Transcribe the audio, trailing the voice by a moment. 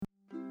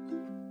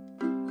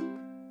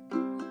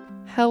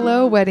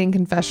Hello, Wedding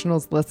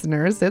Confessionals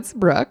listeners. It's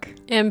Brooke.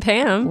 And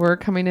Pam. We're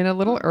coming in a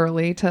little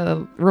early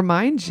to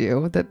remind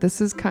you that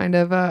this is kind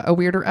of a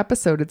weirder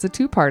episode. It's a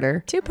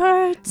two-parter. Two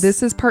parts.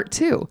 This is part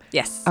 2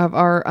 Yes. of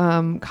our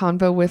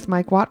convo with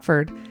Mike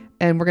Watford.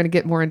 And we're going to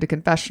get more into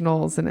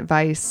confessionals and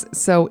advice.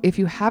 So if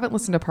you haven't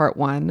listened to part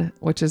 1,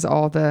 which is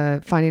all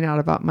the finding out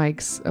about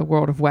Mike's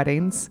world of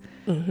weddings,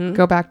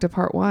 go back to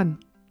part 1.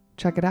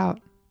 Check it out.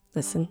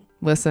 Listen.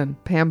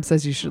 Pam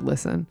says you should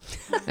listen.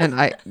 And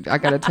I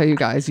got to tell you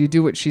guys, you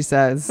do what she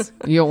says.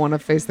 You don't want to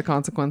face the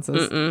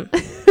consequences.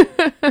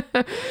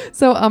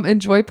 So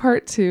enjoy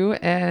part 2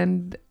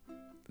 and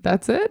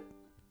that's it.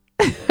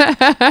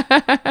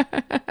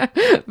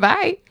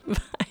 Bye. Bye.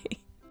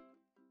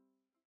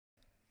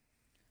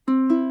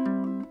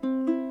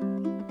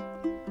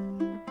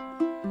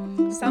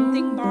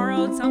 Something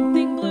borrowed,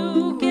 something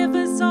blue. Give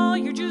us all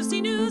your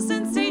juicy news.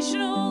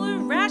 Sensational,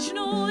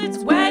 irrational. It's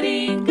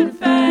Wedding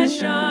Confessionals.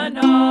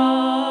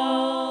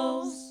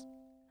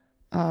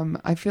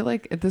 I feel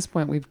like at this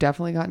point we've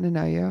definitely gotten to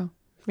know you.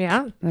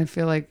 Yeah. And I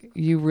feel like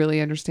you really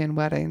understand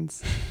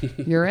weddings.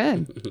 You're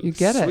in. You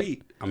get it.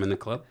 Sweet. I'm in the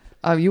club.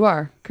 You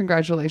are.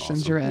 Congratulations.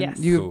 Awesome. You're in. Yes.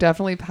 You've Cool.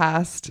 definitely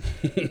passed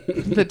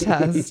the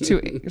test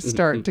to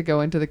start to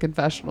go into the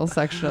confessional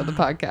section of the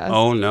podcast.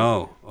 Oh,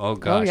 no. Oh,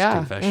 gosh. yeah.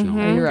 Confessional.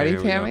 Are you ready, Here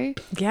we go. Pammy?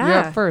 Yeah. You're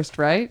up first,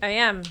 right? I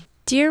am.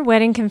 Dear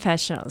Wedding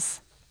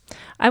Confessionals,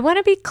 I want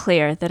to be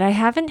clear that I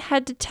haven't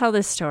had to tell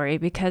this story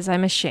because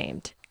I'm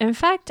ashamed. In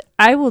fact,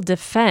 I will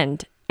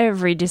defend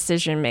every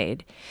decision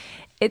made.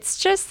 It's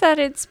just that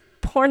its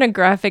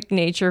pornographic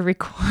nature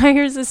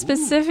requires a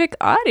specific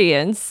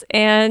audience,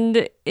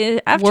 and We're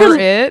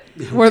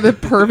the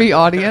pervy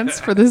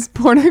audience for this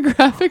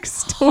pornographic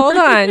story. hold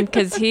on,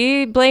 because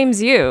he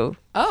blames you.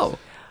 Oh.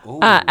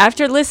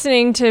 After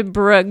listening to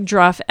Brooke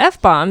drop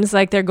F-bombs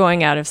like they're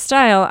going out of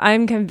style,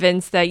 I'm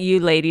convinced that you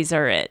ladies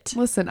are it.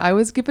 Listen, I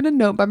was given a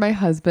note by my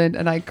husband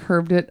and I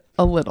curbed it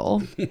a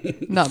little.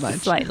 Not much.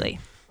 Slightly.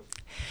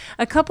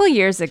 A couple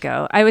years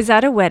ago, I was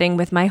at a wedding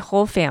with my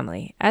whole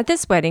family. At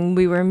this wedding,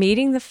 we were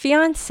meeting the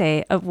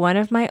fiancé of one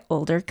of my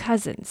older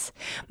cousins.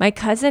 My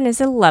cousin is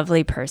a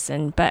lovely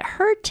person, but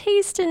her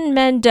taste in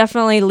men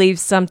definitely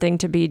leaves something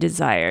to be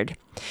desired.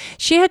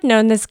 She had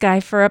known this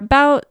guy for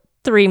about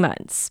 3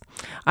 months.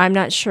 I'm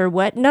not sure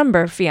what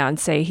number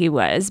fiancé he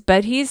was,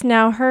 but he's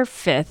now her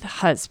 5th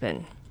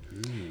husband.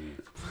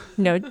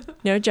 No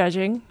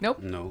judging.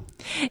 Nope. No.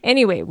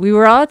 Anyway, we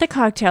were all at the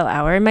cocktail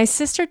hour, and my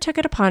sister took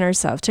it upon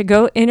herself to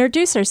go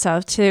introduce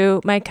herself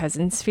to my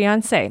cousin's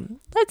fiance.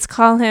 Let's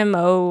call him,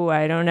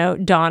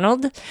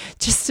 Donald,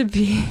 just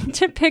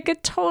to pick a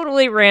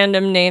totally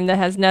random name that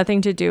has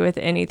nothing to do with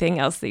anything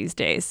else these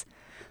days.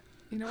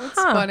 You know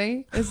what's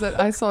funny is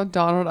that I saw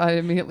Donald. I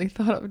immediately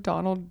thought of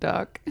Donald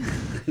Duck.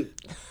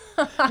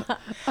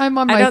 I'm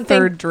on my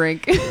third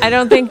drink. I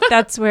don't think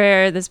that's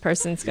where this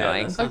person's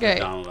going. that's not Okay. the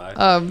Donald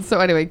I- So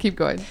anyway, keep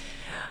going.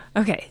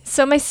 Okay,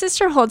 so my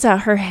sister holds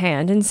out her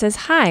hand and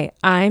says, "Hi,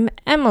 I'm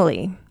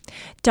Emily."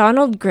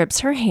 Donald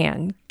grips her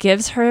hand,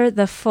 gives her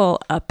the full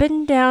up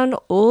and down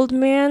old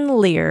man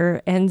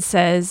leer, and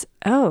says,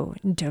 "Oh,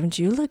 don't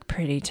you look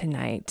pretty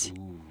tonight?"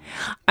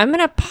 I'm going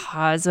to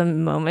pause a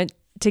moment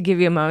to give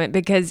you a moment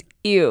because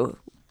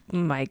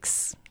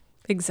Mike's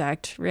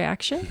exact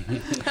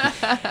reaction.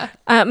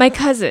 My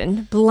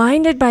cousin,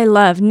 blinded by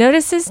love,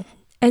 notices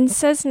and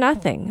says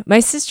nothing. My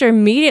sister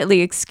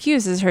immediately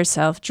excuses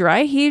herself,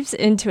 dry heaves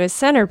into a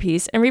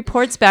centerpiece, and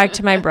reports back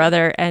to my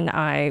brother and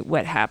I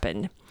what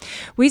happened.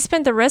 We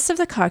spent the rest of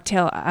the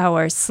cocktail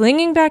hour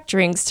slinging back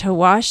drinks to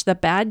wash the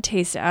bad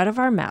taste out of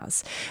our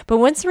mouths. But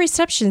once the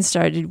reception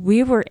started,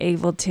 we were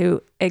able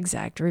to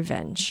exact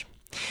revenge.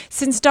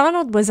 Since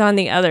Donald was on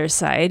the other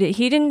side,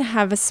 he didn't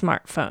have a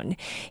smartphone.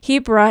 He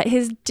brought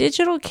his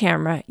digital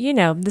camera,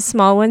 the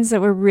small ones that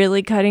were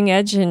really cutting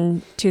edge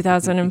in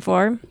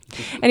 2004,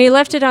 and he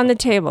left it on the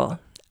table,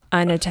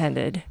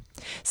 unattended.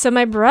 So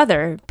my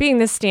brother, being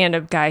the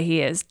stand-up guy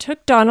he is,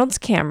 took Donald's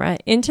camera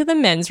into the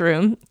men's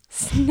room,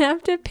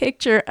 snapped a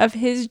picture of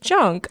his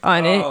junk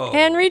on it,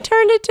 and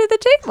returned it to the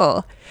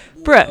table.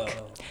 Brooke,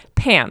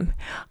 Pam,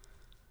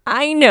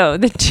 I know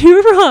the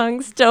 2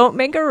 wrongs don't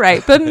make a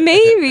right, but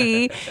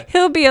maybe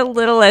he'll be a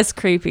little less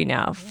creepy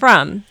now.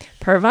 From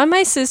perv on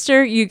my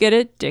sister, you get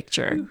a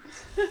dicture.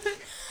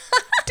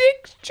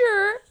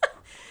 Dicture.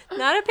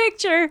 Not a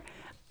picture,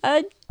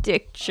 a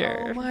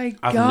dicture. Oh my God.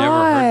 I've never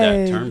heard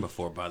that term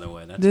before, by the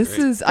way. That's This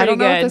great. is, I don't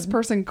know if good. this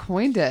person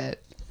coined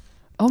it.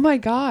 Oh my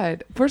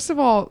God. First of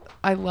all,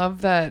 I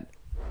love that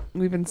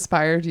we've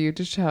inspired you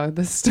to show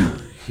this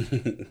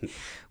story.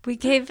 We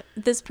gave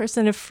this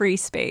person a free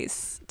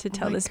space to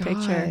tell this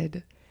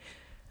picture.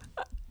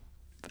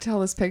 Tell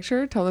this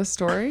picture? Tell this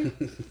story?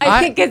 I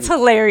think it's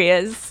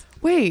hilarious.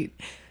 Wait.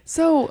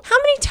 So How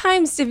many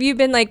times have you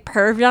been like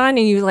perved on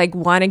and you like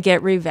want to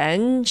get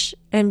revenge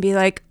and be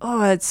like,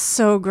 oh, it's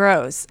so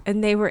gross.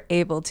 And they were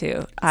able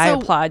to. I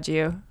applaud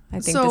you. I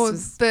think so this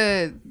was.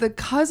 the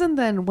cousin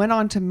then went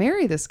on to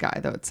marry this guy,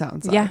 though, it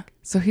sounds like. Yeah.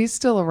 So he's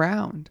still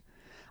around.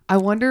 I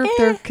wonder if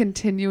they're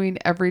continuing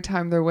every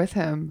time they're with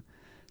him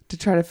to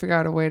try to figure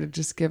out a way to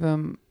just give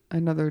him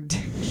another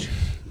dick.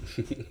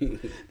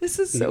 This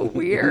is so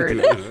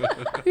weird.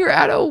 You're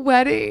at a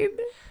wedding,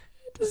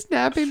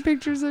 snapping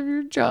pictures of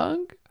your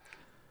junk.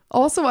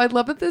 Also, I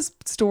love that this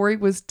story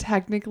was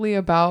technically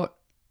about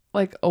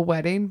like a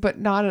wedding, but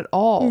not at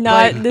all.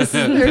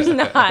 There's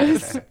not.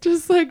 It's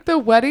just like the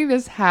wedding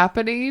is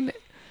happening.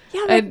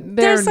 Yeah, and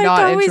they're there's like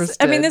not always.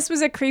 interested. I mean, this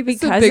was a creepy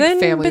It's a cousin, big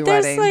family but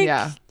there's wedding, like,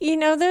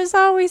 yeah. there's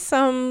always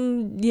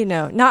some,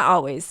 not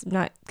always. I'm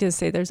not gonna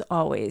say there's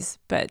always,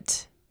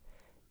 but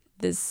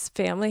this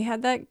family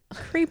had that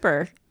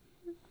creeper.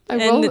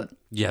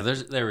 Yeah,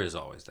 there is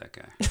always that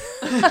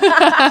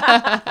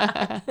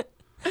guy.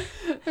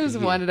 There's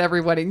one at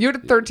every wedding. You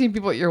had 13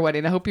 people at your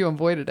wedding. I hope you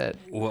avoided it.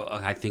 Well,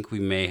 I think we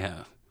may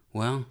have.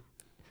 Well,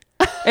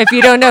 if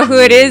you don't know who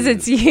it is,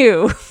 it's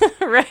you,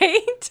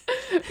 right?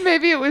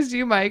 Maybe it was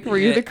you, Mike. Were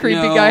you the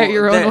creepy guy at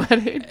your own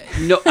wedding?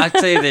 No, I'd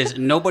say this.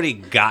 Nobody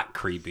got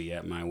creepy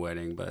at my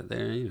wedding, but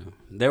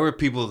there were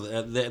people.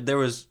 There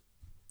was.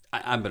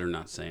 I better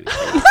not say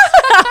anything.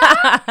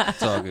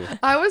 It's all good.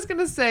 I was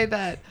gonna say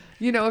that.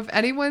 If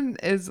anyone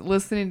is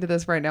listening to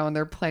this right now and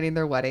they're planning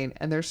their wedding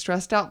and they're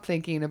stressed out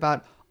thinking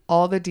about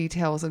all the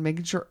details and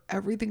making sure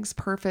everything's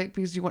perfect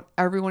because you want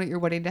everyone at your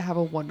wedding to have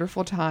a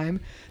wonderful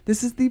time,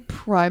 this is the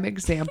prime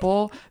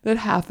example that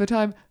half the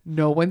time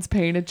no one's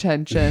paying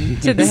attention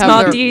to the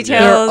small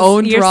details, their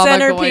own your drama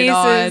centerpieces. going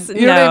on.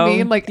 You know what I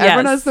mean? Like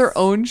everyone Yes. has their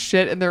own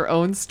shit and their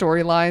own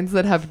storylines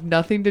that have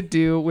nothing to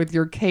do with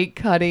your cake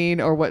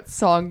cutting or what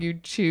song you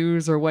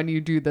choose or when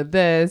you do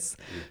this.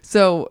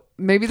 So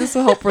maybe this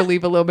will help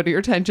relieve a little bit of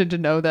your tension to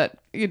know that,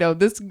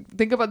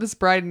 think about this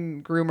bride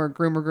and groom or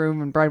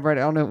groom and bride. I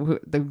don't know who's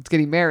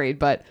getting married,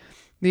 but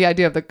the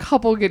idea of the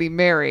couple getting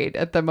married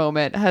at the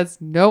moment has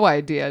no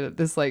idea that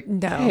this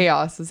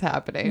chaos is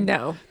happening.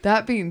 No.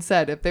 That being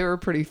said, if they were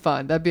pretty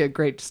fun, that'd be a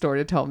great story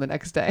to tell them the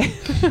next day.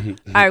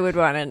 I would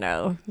want to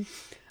know.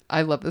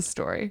 I love this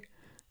story.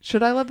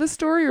 Should I love this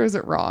story or is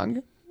it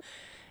wrong?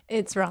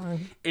 It's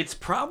wrong. It's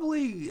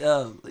probably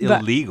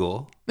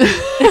illegal. Is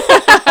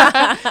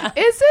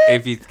it?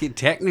 If you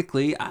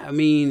technically, I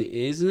mean,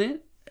 isn't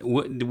it?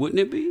 Wouldn't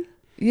it be?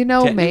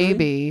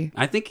 Maybe.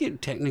 I think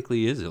it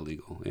technically is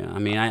illegal. Yeah, I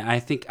mean, I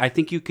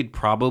think you could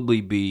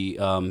probably be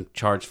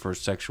charged for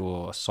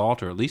sexual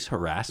assault or at least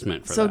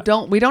harassment for that.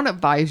 So we don't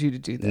advise you to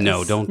do this.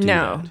 No, don't do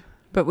that.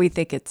 But we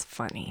think it's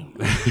funny.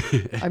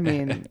 I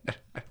mean,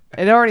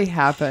 it already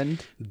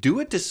happened. Do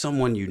it to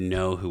someone you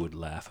know who would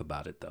laugh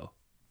about it, though.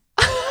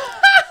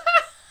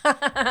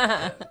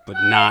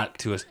 But not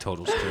to a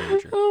total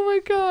stranger. Oh my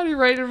God! Are you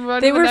ready to move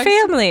on? They were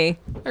family.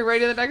 Are you ready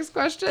to the next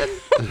question?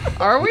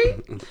 Are we?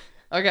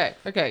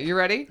 Okay. You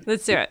ready?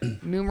 Let's do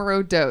it.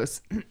 Numero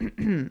dos.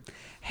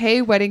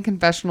 Hey, wedding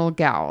confessional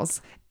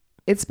gals.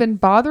 It's been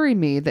bothering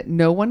me that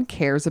no one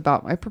cares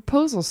about my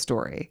proposal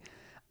story.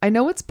 I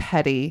know it's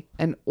petty,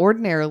 and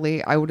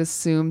ordinarily I would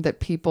assume that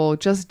people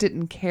just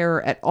didn't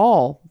care at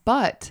all,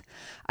 but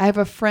I have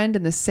a friend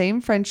in the same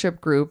friendship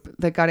group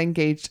that got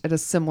engaged at a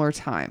similar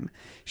time.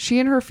 She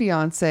and her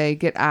fiance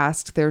get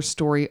asked their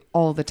story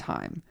all the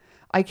time.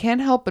 I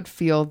can't help but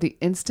feel the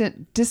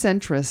instant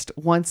disinterest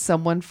once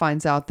someone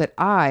finds out that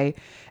I,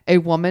 a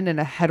woman in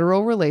a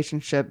hetero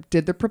relationship,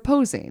 did the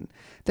proposing.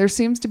 There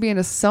seems to be an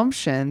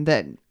assumption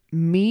that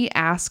me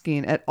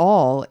asking at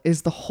all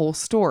is the whole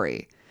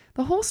story.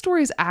 The whole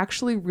story is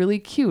actually really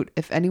cute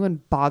if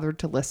anyone bothered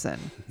to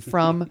listen.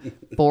 From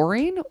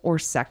boring or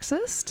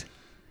sexist?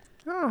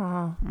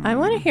 Oh, I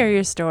want to hear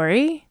your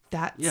story.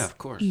 That's of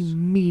course.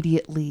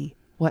 Immediately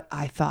what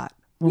I thought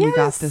when we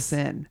got this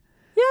in.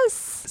 Yes.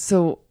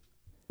 So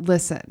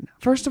listen,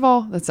 first of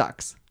all, that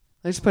sucks.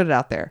 Let's put it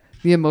out there.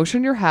 The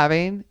emotion you're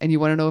having and you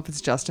want to know if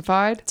it's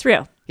justified. It's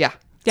real. Yeah,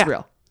 it's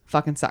real.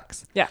 Fucking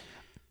sucks. Yeah.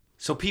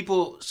 So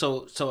people,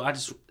 so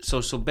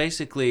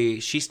basically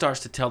she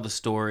starts to tell the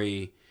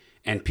story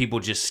and people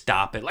just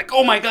stop it. Like,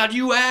 oh my God,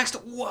 you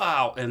asked?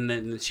 Wow. And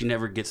then she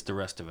never gets the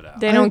rest of it out.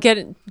 They don't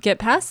get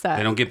past that.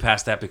 They don't get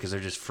past that because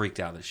they're just freaked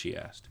out that she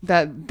asked.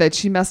 That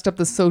she messed up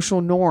the social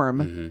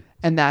norm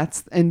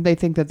and they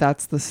think that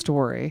that's the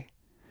story.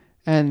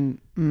 And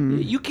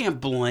you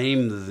can't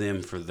blame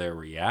them for their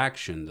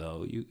reaction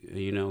though.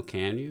 You know,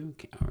 can you?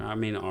 I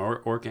mean,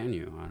 or can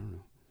you? I don't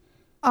know.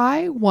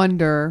 I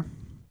wonder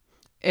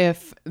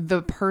if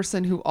the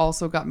person who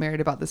also got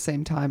married about the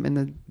same time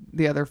in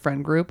the other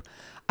friend group,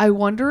 I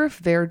wonder if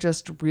they're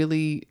just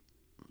really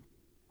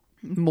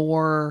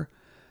more,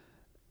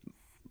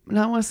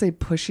 not want to say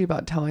pushy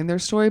about telling their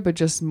story, but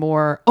just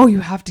more, oh,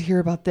 you have to hear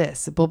about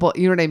this. Blah, blah,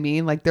 you know what I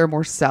mean? Like they're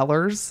more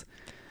sellers.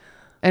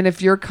 And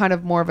if you're kind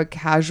of more of a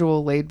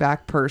casual, laid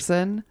back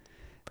person,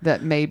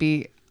 that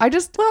maybe I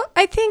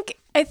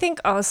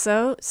think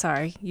also,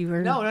 sorry, you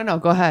were. No,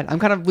 go ahead. I'm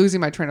kind of losing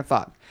my train of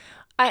thought.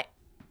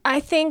 I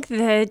think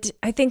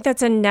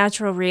that's a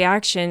natural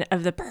reaction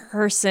of the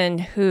person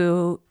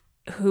who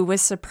who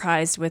was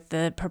surprised with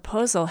the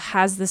proposal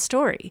has the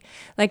story.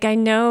 Like I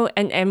know,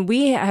 and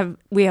we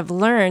have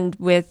learned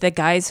with the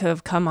guys who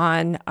have come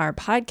on our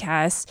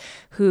podcast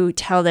who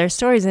tell their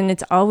stories, and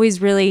it's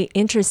always really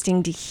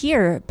interesting to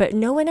hear, but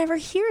no one ever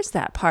hears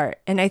that part.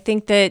 And I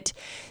think that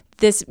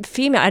this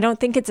female, I don't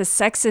think it's a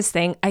sexist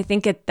thing. I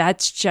think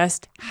that's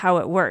just how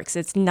it works.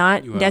 It's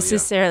not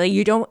necessarily,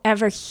 you don't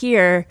ever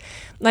hear,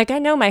 like I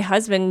know my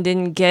husband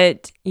didn't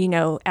get,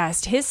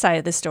 asked his side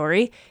of the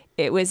story.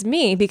 It was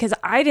me because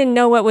I didn't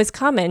know what was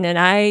coming and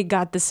I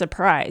got the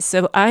surprise.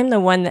 So I'm the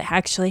one that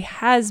actually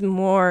has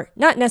more,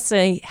 not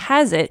necessarily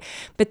has it,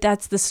 but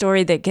that's the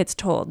story that gets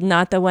told,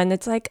 not the one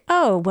that's like,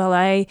 oh, well,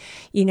 I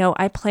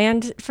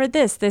planned for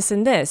this,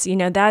 and this,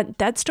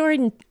 that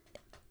story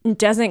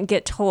doesn't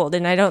get told.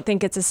 And I don't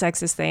think it's a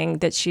sexist thing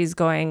that she's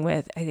going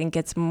with. I think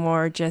it's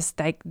more just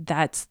like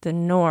that's the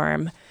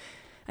norm.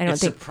 It's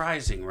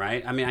surprising,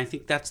 right? I mean, I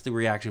think that's the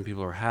reaction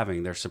people are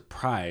having. They're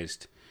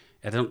surprised.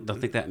 I don't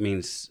think that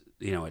means,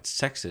 it's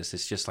sexist.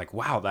 It's just like,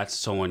 wow, that's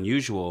so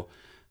unusual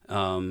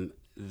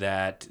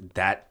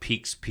that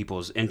piques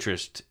people's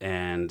interest,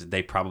 and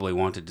they probably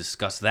want to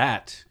discuss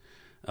that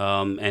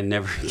and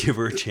never give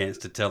her a chance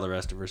to tell the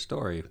rest of her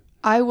story.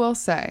 I will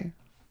say,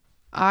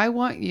 I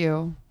want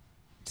you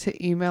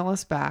to email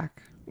us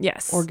back.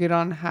 Yes. Or get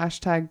on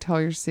hashtag tell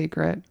your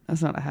secret.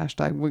 That's not a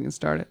hashtag. We can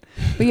start it.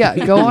 But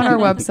yeah, go on our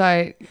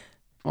website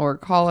or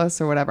call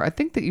us or whatever. I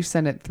think that you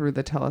send it through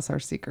the tell us our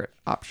secret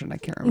option. I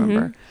can't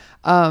remember.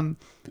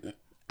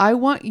 I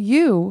want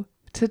you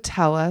to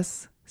tell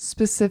us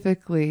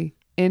specifically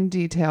in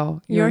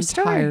detail your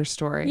entire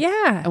story.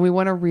 Yeah. And we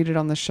want to read it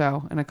on the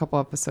show in a couple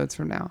episodes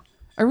from now.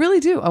 I really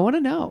do. I want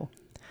to know.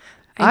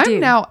 I do. I'm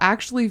now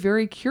actually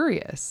very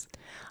curious.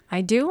 I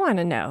do want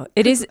to know.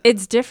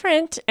 It's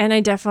different, and I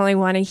definitely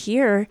want to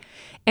hear.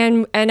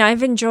 And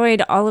I've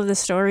enjoyed all of the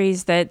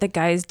stories that the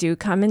guys do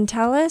come and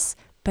tell us,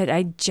 but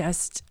I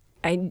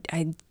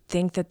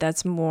think that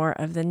that's more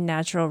of the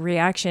natural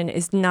reaction,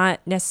 is not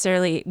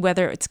necessarily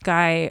whether it's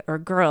guy or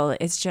girl.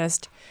 It's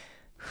just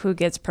who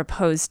gets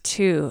proposed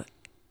to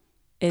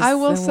is I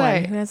will the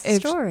say, one who has the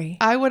story.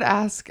 I would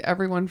ask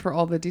everyone for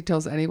all the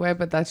details anyway,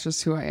 but that's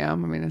just who I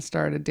am. I mean, I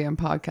started a damn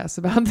podcast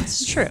about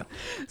this. It's true.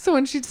 So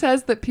when she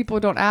says that people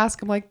don't ask,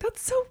 I'm like,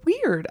 that's so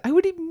weird. I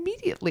would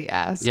immediately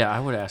ask. Yeah, I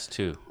would ask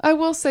too. I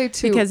will say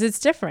too, Because it's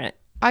different.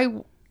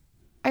 I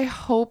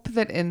hope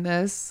that in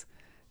this,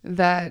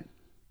 that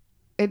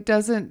it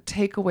doesn't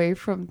take away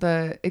from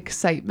the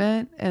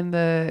excitement and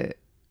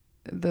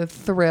the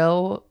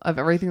thrill of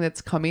everything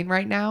that's coming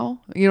right now.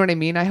 You know what I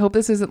mean? I hope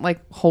this isn't like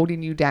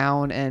holding you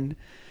down and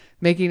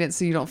making it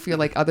so you don't feel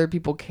like other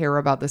people care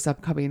about this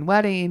upcoming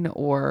wedding,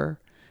 or,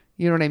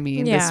 you know what I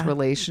mean? Yeah. This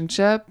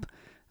relationship.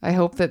 I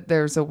hope that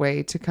there's a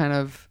way to kind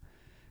of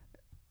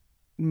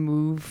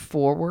move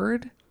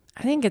forward.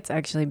 I think it's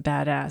actually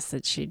badass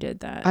that she did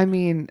that. I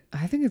mean,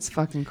 I think it's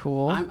fucking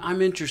cool.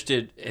 I'm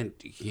interested in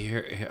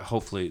here.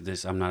 Hopefully,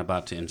 this, I'm not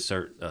about to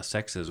insert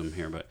sexism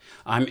here, but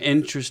I'm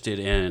interested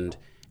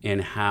in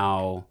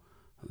how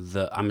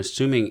I'm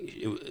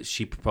assuming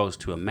she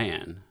proposed to a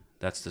man.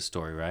 That's the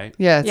story, right?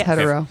 Yeah, it's Yes.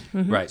 hetero.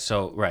 Mm-hmm. Right.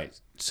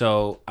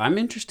 So I'm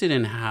interested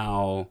in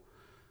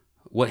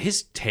what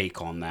his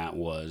take on that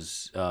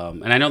was.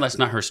 And I know that's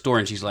not her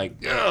story, and she's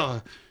like,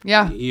 ugh.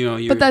 Yeah.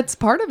 But that's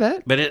part of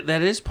it. But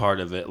that is part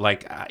of it.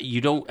 Like,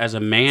 you don't, as a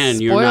man,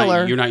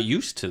 Spoiler. you're not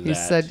used to that. He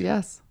said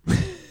yes.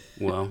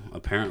 Well,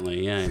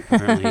 apparently, yeah.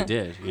 Apparently he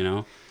did,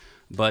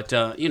 But,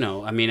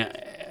 I mean,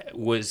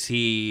 was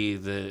he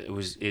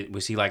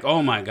like,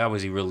 oh my God,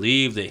 was he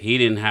relieved that he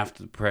didn't have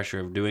the pressure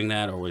of doing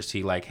that? Or was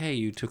he like, hey,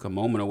 you took a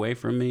moment away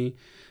from me?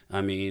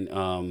 I mean,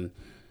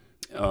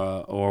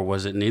 or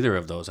was it neither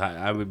of those?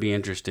 I would be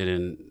interested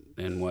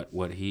in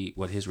what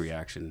his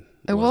reaction was.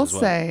 I will as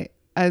well. say,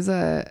 as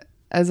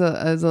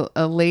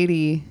a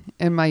lady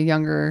in my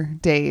younger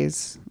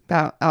days,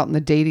 out in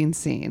the dating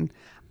scene,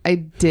 I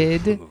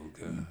did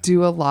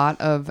do a lot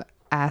of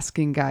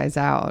asking guys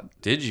out.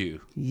 Did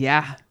you?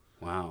 Yeah.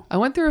 Wow. I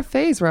went through a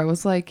phase where I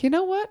was like, you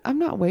know what? I'm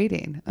not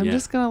waiting. I'm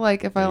just going to,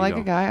 like, if I like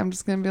a guy, I'm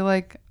just going to be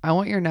like, I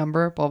want your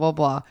number, blah, blah,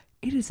 blah.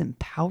 It is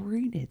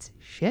empowering. It's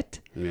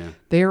shit. Yeah.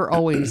 They are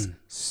always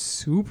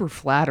super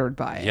flattered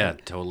by it. Yeah,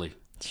 totally.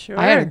 Sure.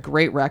 I had a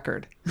great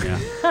record. Yeah.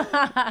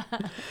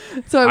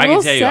 So I can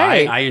will tell you,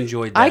 say, I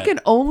enjoyed that. I can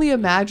only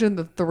imagine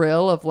the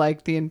thrill of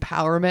like the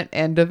empowerment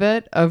end of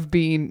it, of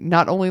being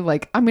not only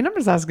like, I mean, I'm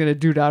just asking a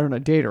dude out on a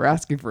date or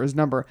asking for his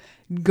number,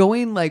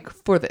 going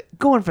for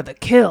the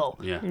kill.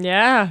 Yeah.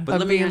 Yeah. But Of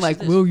let me being ask like,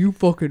 you this. will you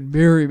fucking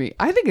marry me?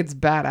 I think it's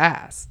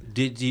badass.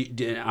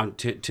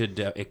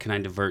 Can I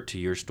divert to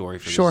your story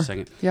for Sure. just a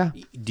second? Yeah.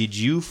 Did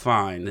you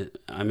find,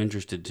 I'm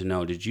interested to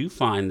know, did you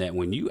find that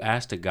when you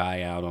asked a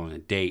guy out on a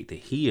date that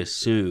he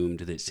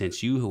assumed that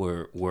since you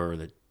were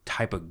the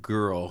type of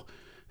girl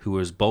who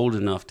was bold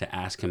enough to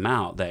ask him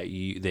out, that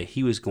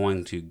he was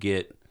going to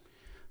get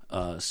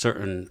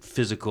certain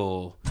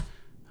physical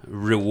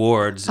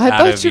rewards I out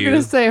thought of you were you?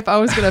 going to say if I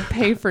was going to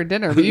pay for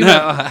dinner, but you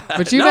No.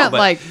 meant No,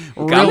 like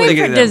but really thinking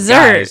For of them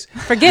dessert. guys.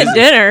 Forget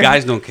dinner.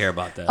 Guys don't care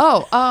about that.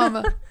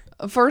 Oh,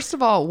 first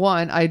of all,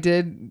 I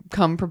did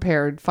come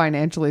prepared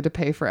financially to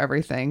pay for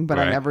everything, but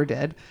I Right. never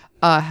did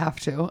have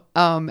to.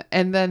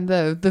 And then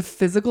the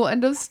physical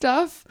end of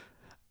stuff,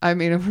 I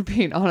mean, if we're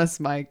being honest,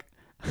 Mike,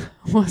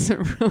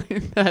 wasn't really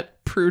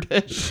that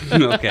prudish.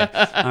 Okay,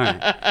 all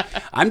right.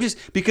 I'm just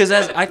because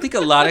as I think a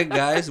lot of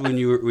guys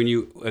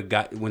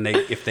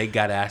if they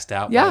got asked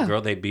out by Yeah. a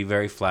girl, they'd be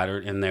very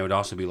flattered, and they would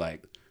also be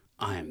like,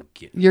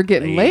 You're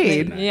getting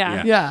laid. tonight."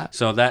 Yeah. Yeah.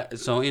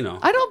 So you know,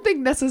 I don't think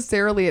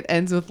necessarily it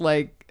ends with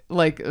like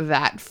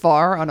that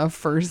far on a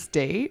first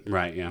date.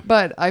 right? Yeah.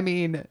 But I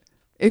mean,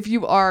 if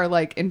you are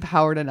like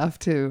empowered enough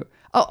to,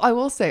 I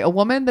will say, a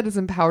woman that is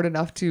empowered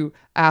enough to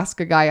ask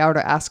a guy out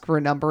or ask for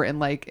a number and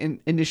like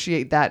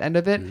initiate that end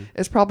of it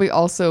is probably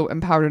also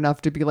empowered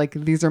enough to be like,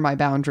 these are my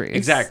boundaries.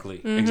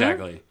 Exactly.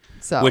 Exactly.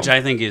 So, Which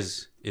I think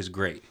is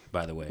great,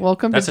 by the way.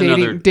 welcome That's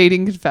to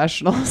dating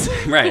confessionals.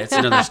 Right, it's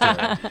another story.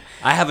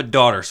 I have a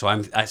daughter, so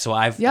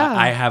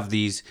I have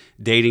these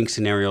dating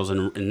scenarios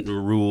and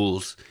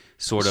rules.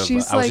 Sort of.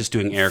 She's I was like just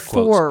doing air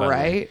quotes. 4, by the way.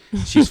 right?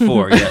 She's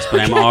 4, yes,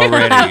 but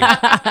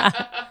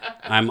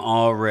I'm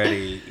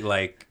already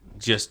like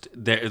just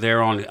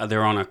they're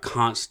on a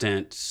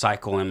constant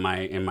cycle in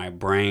my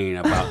brain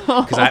about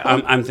because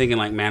I'm thinking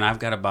like, man, I've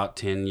got about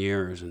 10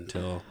 years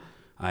until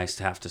I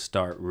have to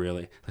start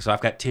really. So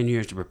I've got 10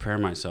 years to prepare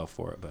myself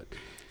for it, but.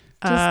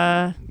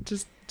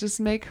 Just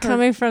make her.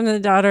 Coming from the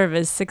daughter of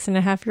a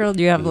 6.5-year-old,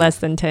 you have less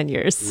than 10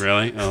 years.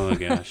 Really? Oh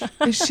gosh.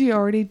 Is she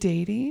already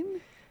dating?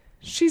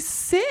 She's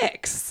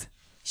 6.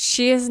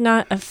 She is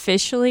not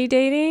officially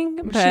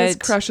dating, She has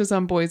but crushes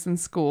on boys in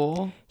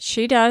school.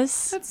 she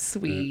does. That's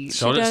sweet.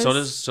 So She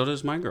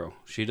does my girl.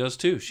 She does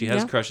too. She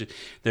has Yeah. crushes.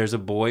 There's a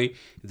boy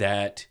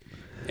that,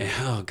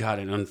 oh God,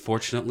 and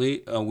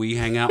unfortunately, we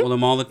hang out with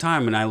him all the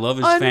time, and I love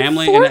his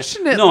family. And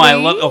I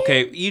love.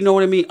 Okay, you know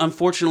what I mean.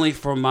 Unfortunately,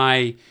 for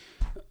my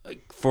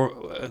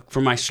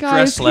stress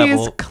Guys, he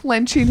level. is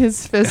clenching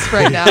his fist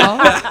right now.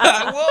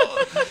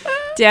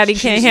 Daddy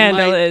can't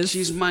handle this.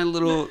 She's my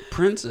little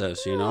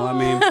princess, you know. I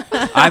mean,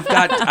 I've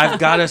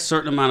got a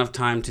certain amount of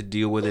time to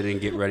deal with it and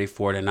get ready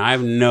for it, and I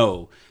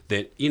know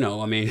that, you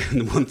know. I mean,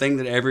 the one thing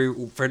that every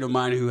friend of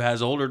mine who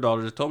has older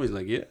daughters told me is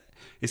like, yeah,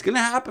 it's gonna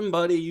happen,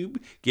 buddy. You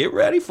get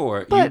ready for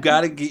it. But you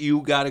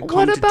gotta come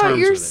What to about terms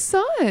your with it.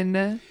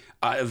 son?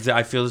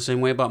 I feel the same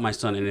way about my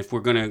son, and if we're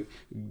gonna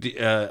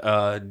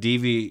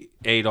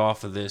deviate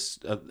off of this,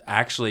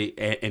 actually,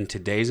 in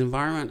today's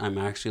environment, I'm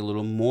actually a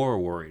little more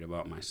worried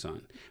about my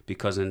son,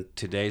 because in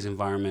today's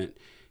environment,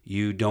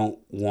 you don't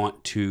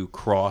want to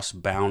cross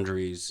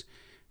boundaries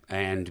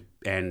and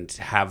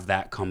have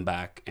that come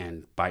back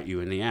and bite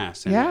you in the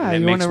ass. And Yeah, it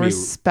you want makes to me-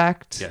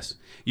 respect. Yes,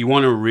 you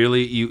want to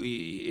really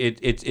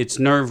it's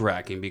nerve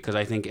wracking, because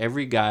I think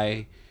every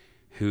guy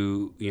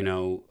who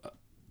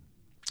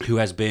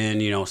has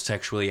been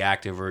sexually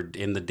active or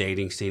in the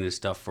dating scene and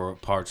stuff for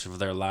parts of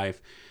their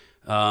life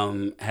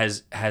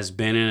has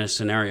been in a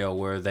scenario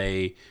where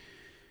they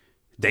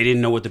didn't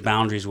know what the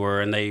boundaries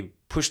were, and they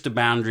pushed the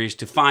boundaries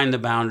to find the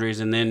boundaries,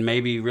 and then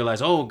maybe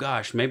realize, oh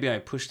gosh, maybe I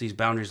pushed these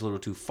boundaries a little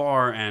too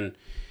far, and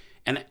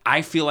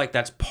I feel like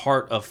that's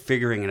part of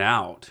figuring it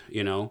out,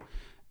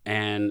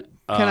 and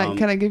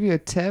Can I give you a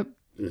tip?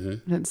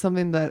 Mhm. And it's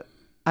something that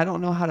I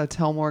don't know how to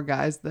tell more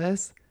guys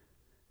this.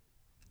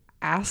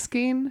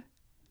 Asking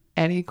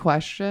any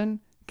question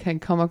can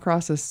come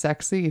across as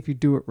sexy if you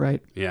do it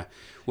right. yeah,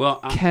 well,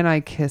 Can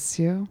I kiss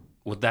you?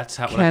 that's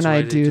how. Can that's what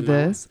I did do to my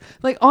wife. this?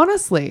 Like,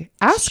 honestly,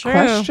 ask True.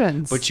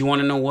 questions. But you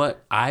want to know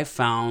what? I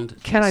found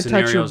Can I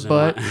touch your scenarios in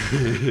butt?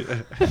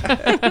 Can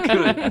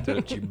I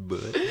touch your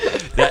butt?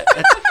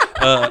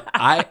 And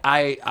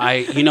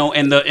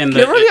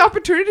Give her the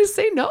opportunity to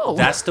say no.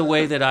 that's the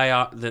way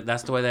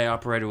that's the way they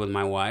operated with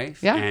my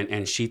wife. Yeah.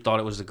 And she thought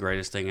it was the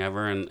greatest thing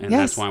ever, and Yes.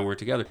 that's why we're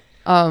together.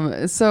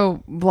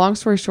 So long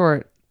story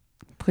short,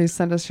 please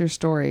send us your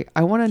story.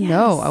 I want to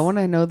know. Yes. I want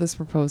to know this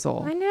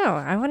proposal. I know.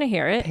 I want to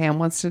hear it. Pam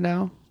wants to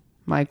know.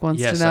 Mike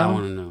wants Yes, to know. I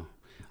want to know.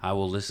 I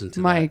will listen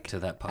to Mike,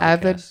 that podcast.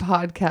 avid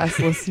podcast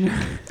listener.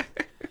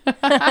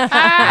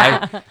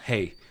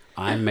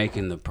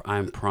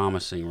 I'm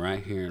promising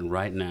right here and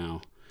right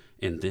now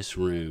in this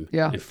room,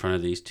 Yeah. in front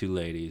of these two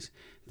ladies,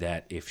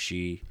 that if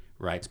she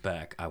writes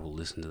back, I will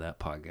listen to that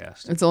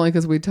podcast. It's only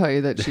because we tell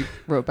you that she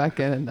wrote back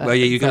in. And Well,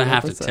 yeah, you're gonna that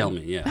have to episode. tell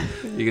me. Yeah,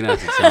 you're gonna have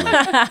to tell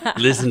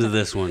me. Listen to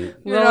this one.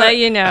 We'll let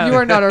you know. You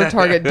are not our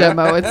target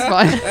demo. It's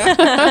fine.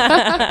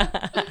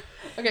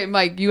 Okay,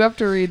 Mike, you have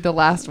to read the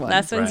last one.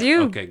 Last one's Right.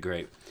 you. Okay,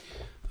 great.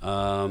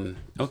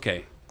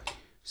 Okay.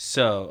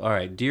 So, all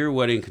right, dear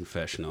wedding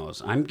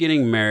confessionals, I'm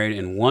getting married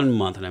in 1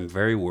 month, and I'm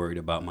very worried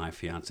about my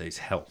fiance's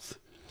health.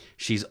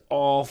 She's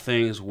all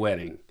things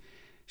wedding.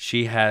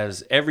 She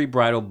has every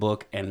bridal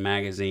book and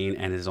magazine,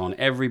 and is on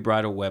every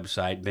bridal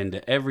website, been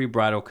to every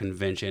bridal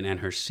convention, and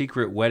her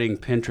secret wedding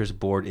Pinterest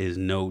board is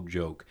no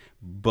joke.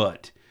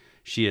 But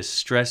she is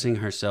stressing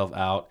herself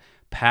out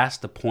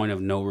past the point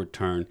of no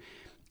return,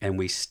 and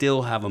we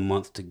still have a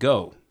month to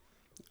go.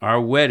 Our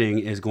wedding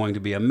is going to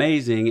be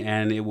amazing,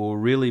 and it will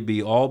really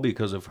be all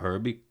because of her.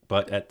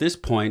 But at this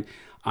point,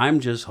 I'm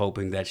just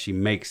hoping that she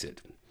makes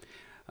it.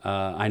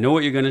 I know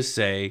what you're going to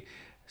say.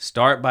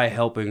 Start by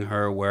helping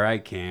her where I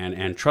can,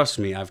 and trust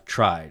me, I've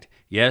tried.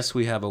 Yes,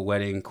 we have a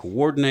wedding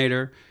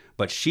coordinator,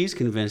 but she's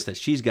convinced that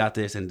she's got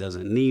this and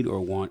doesn't need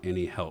or want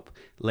any help.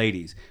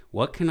 Ladies,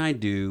 what can I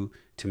do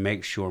to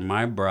make sure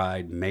my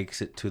bride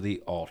makes it to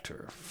the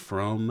altar?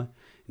 From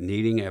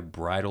needing a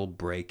bridal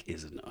break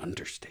is an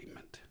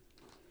understatement.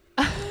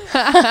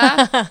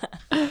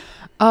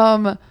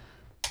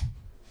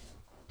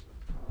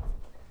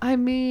 I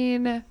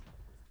mean,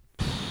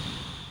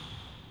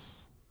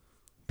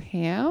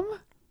 Pam?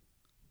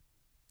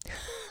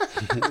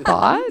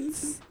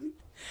 Thoughts?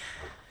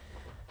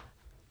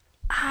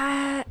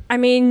 I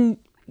mean,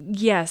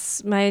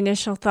 yes, my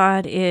initial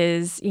thought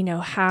is,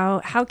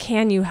 how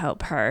can you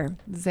help her?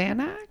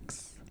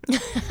 Xanax?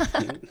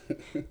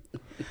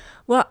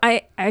 Well,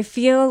 I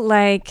feel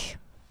like,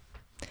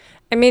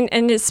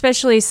 and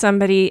especially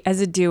somebody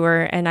as a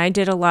doer, and I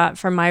did a lot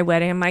for my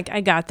wedding. I'm like,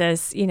 I got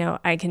this,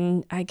 I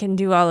can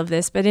do all of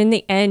this. But in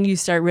the end, you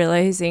start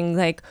realizing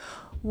like,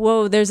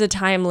 whoa, there's a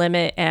time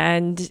limit.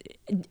 And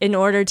in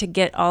order to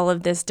get all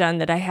of this done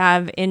that I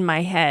have in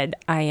my head,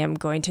 I am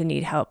going to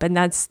need help. And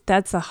that's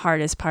the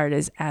hardest part,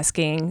 is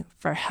asking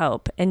for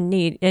help and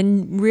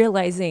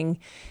realizing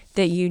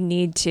that you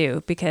need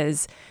to,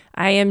 because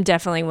I am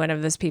definitely one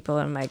of those people.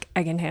 I'm like,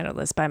 I can handle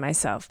this by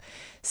myself.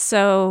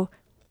 So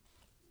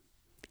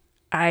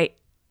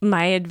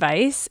my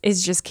advice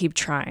is just keep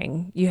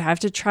trying. You have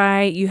to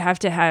try. You have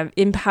to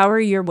empower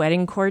your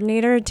wedding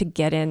coordinator to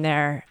get in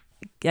there,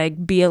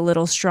 like be a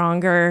little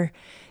stronger,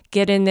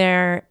 get in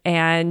there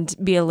and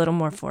be a little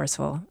more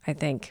forceful, I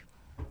think.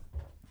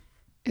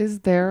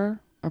 Is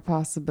there a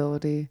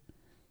possibility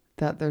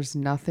that there's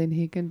nothing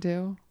he can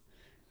do?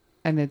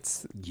 And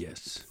it's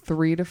Yes.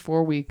 3 to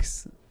 4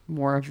 weeks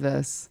more of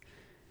this,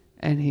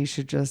 and he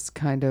should just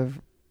kind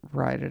of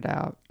ride it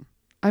out.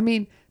 I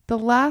mean, the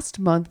last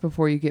month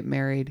before you get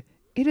married,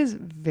 it is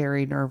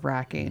very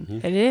nerve-wracking.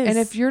 Mm-hmm. It is. And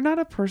if you're not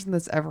a person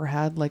that's ever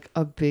had like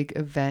a big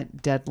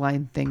event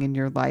deadline thing in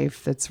your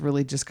life that's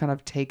really just kind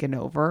of taken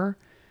over,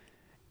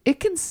 it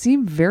can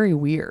seem very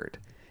weird.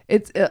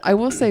 I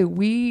will say,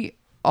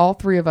 all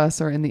three of us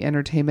are in the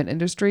entertainment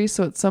industry.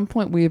 So at some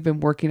point we have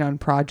been working on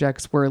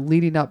projects where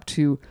leading up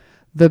to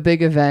the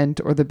big event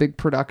or the big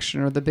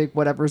production or the big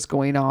whatever's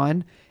going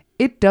on,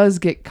 it does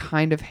get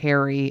kind of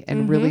hairy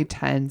and really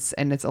tense,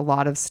 and it's a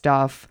lot of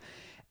stuff.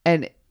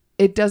 And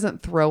it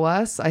doesn't throw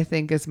us, I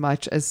think, as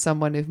much as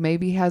someone who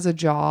maybe has a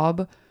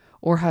job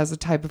or has a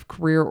type of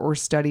career or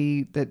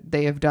study that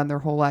they have done their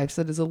whole lives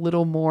that is a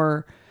little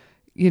more,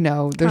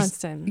 there's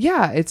constant.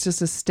 Yeah, it's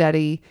just a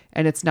steady,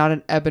 and it's not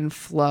an ebb and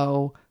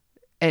flow.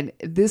 And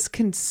this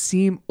can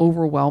seem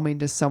overwhelming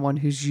to someone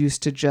who's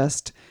used to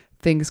just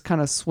things kind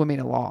of swimming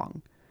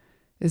along.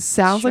 It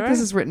sounds like this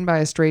Sure. is written by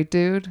a straight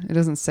dude. It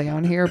doesn't say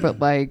on here, but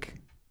like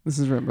this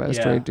is written by a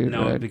straight dude.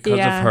 No, right? because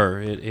Yeah. of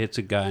her. It's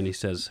a guy and he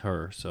says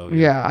her. So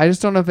Yeah, I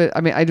just don't know if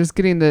I'm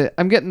getting the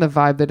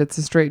vibe that it's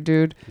a straight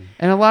dude.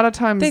 And a lot of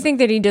times They think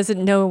that he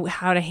doesn't know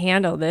how to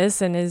handle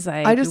this and is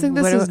like, I just think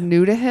this what is do-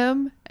 new to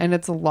him, and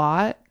it's a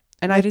lot.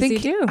 And What I does think he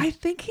do? I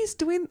think he's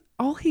doing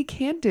all he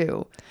can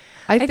do.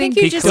 I think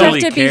you he just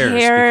clearly have to be cares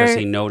here. because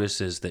he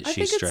notices that I think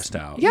she's it's- stressed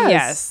out.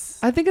 Yes.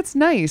 I think it's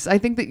nice. I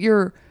think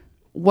that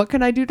what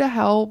can I do to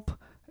help?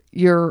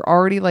 You're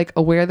already like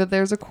aware that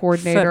there's a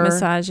coordinator. Foot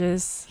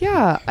massages.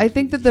 Yeah. I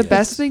think that the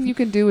best thing you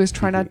can do is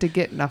try not to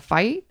get in a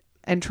fight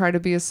and try to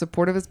be as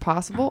supportive as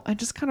possible and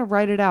just kind of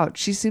write it out.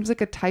 She seems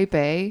like a type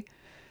A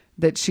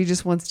that she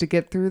just wants to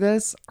get through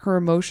this. Her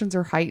emotions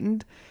are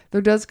heightened.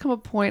 There does come a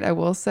point, I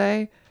will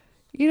say,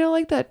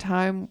 like that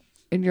time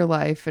in your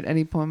life at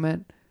any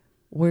moment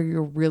where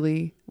you're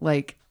really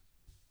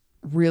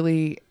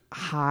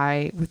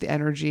high with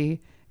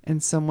energy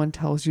and someone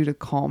tells you to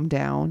calm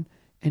down,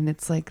 and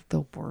it's like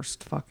the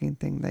worst fucking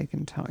thing they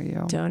can tell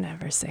you. Don't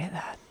ever say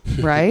that.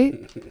 Right?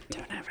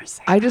 Don't ever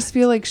say I that. just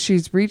feel like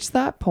she's reached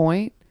that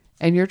point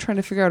and you're trying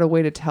to figure out a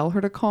way to tell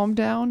her to calm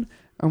down,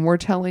 and we're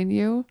telling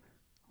you,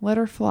 let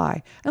her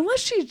fly.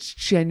 Unless she's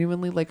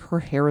genuinely like her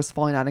hair is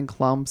falling out in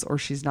clumps, or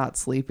she's not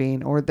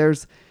sleeping,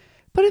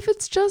 but if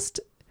it's just,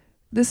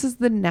 this is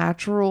the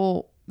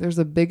natural, there's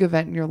a big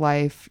event in your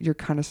life, you're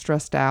kind of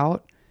stressed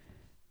out.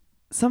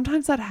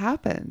 Sometimes that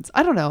happens.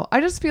 I don't know.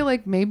 I just feel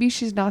like maybe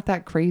she's not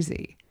that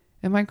crazy.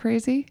 Am I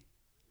crazy?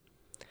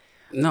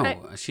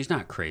 No, she's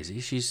not crazy.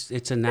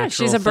 It's a natural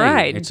she's a thing.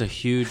 bride. It's a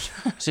huge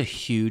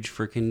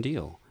freaking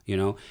deal,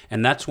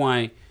 And that's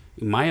why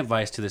my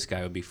advice to this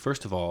guy would be,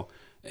 first of all,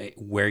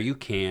 where you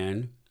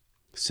can,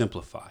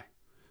 simplify.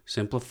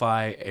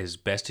 Simplify as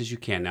best as you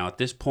can. Now, at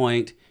this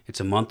point, it's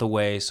a month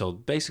away, so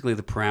basically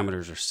the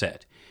parameters are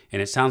set.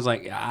 And it sounds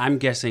like, I'm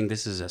guessing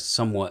this is a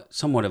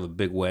somewhat of a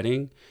big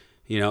wedding.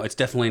 It's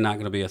definitely not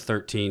going to be a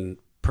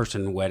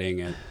 13-person wedding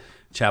at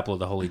Chapel of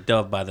the Holy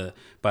Dove by the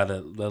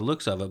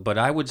looks of it. But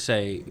I would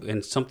say,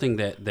 and something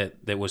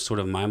that was sort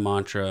of my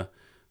mantra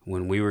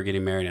when we were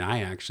getting married, and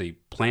I actually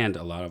planned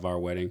a lot of our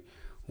wedding,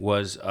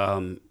 was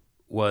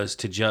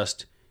to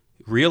just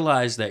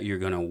realize that you're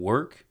going to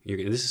work.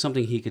 This is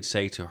something he could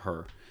say to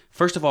her.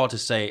 First of all, to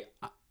say,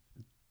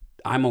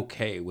 I'm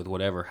okay with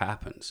whatever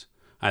happens.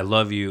 I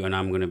love you and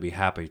I'm going to be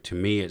happy. To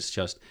me, it's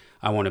just,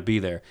 I want to be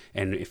there.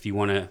 And if you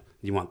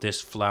want this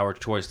flower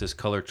choice, this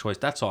color choice,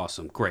 that's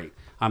awesome. Great.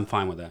 I'm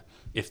fine with that.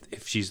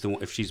 If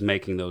she's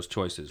making those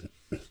choices.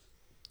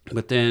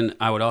 But then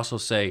I would also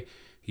say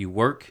you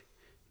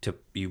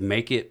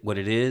make it what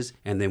it is.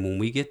 And then when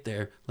we get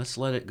there, let's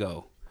let it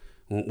go.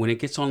 When it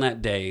gets on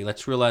that day,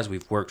 let's realize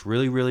we've worked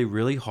really, really,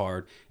 really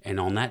hard. And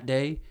on that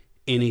day,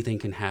 anything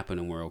can happen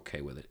and we're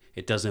okay with it.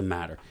 It doesn't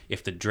matter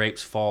if the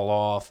drapes fall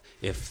off,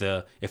 if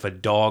a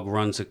dog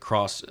runs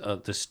across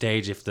the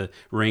stage, if the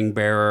ring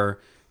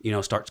bearer,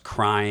 starts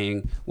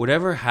crying,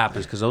 whatever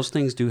happens, because those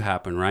things do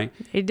happen, right?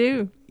 They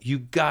do. You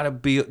gotta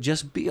be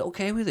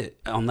okay with it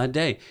on that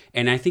day.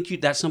 And I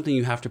think that's something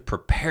you have to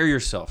prepare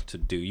yourself to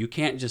do. You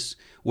can't just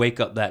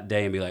wake up that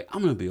day and be like,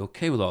 I'm gonna be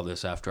okay with all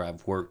this after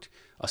I've worked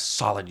a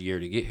solid year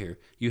to get here.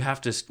 You have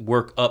to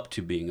work up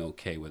to being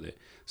okay with it.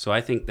 So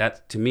I think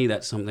that, to me,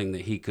 that's something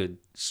that he could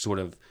sort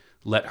of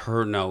let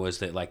her know, is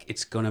that, like,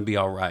 it's going to be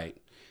all right.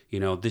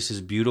 This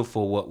is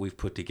beautiful what we've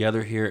put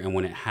together here. And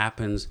when it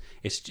happens,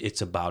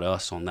 it's about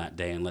us on that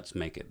day, and let's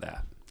make it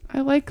that. I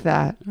like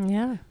that.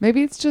 Yeah.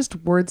 Maybe it's just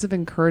words of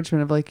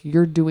encouragement of like,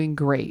 you're doing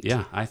great.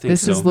 Yeah, I think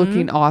this so. is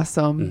looking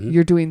awesome.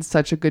 You're doing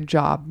such a good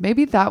job.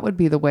 Maybe that would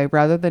be the way,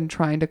 rather than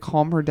trying to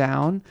calm her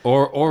down.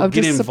 Or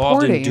get just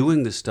involved in supporting.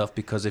 doing this stuff,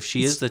 because if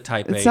she is the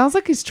type A, It sounds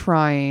like he's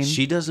trying.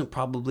 she doesn't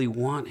probably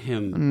want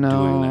him doing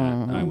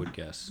No. that, I would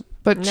guess.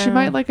 But she No.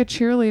 might like a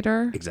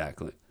cheerleader.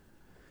 Exactly.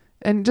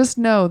 And just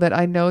know that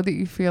I know that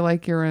you feel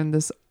like you're in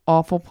this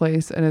awful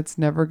place and it's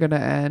never going to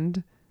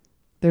end.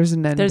 There's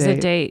an end There's date.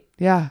 a date.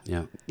 Yeah.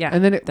 Yeah. Yeah.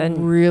 And then it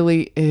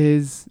really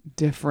is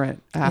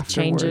different afterwards.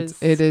 changes.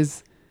 It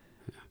is.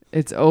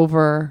 It's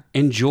over.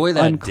 Enjoy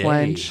that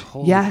Unclench. day.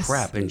 Holy Yes.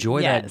 crap!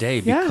 Enjoy that Yes. day,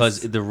 Yes.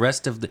 because the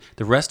rest of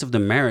the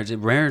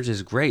marriage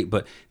is great,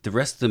 but the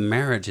rest of the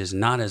marriage is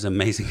not as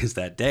amazing as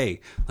that day.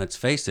 Let's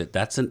face it.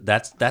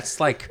 That's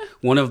like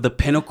one of the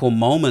pinnacle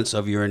moments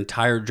of your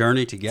entire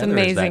journey together.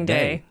 It's is that amazing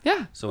day.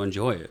 Yeah. So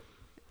enjoy it.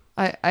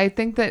 I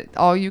think that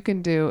all you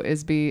can do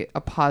is be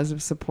a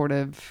positive,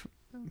 supportive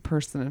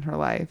person in her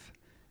life,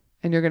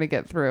 and you're going to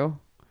get through.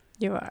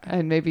 You are.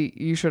 And maybe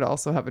you should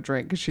also have a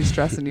drink because she's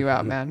stressing you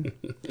out, man.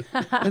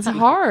 It's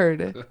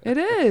hard. It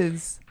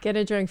is. Get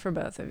a drink for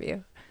both of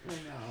you.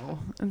 Oh,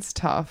 it's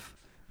tough.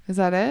 Is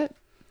that it?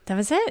 That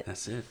was it.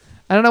 That's it.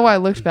 I don't know why I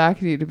looked back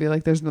at you to be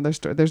like, there's another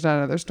story. There's not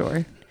another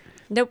story.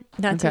 Nope.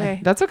 Not Okay. today.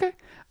 That's okay.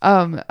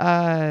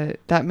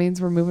 That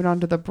means we're moving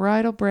on to the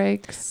bridal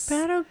breaks.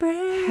 Bridal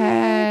breaks.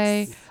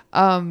 Hey.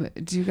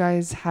 Do you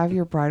guys have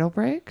your bridal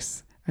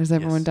breaks? Has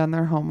everyone Yes. done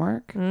their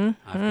homework? I've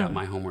got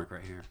my homework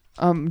right here.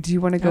 Do you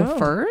want to go Oh.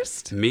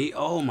 first? Me?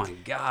 Oh my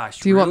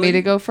gosh! Do you want me really?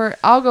 to go first?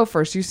 I'll go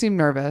first. You seem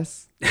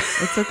nervous.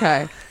 It's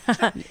okay.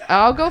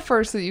 I'll go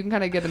first so you can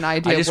kind of get an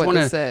idea of what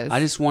this is. I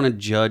just want to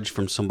judge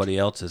from somebody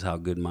else's how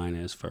good mine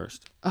is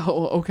first.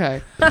 Oh,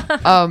 okay.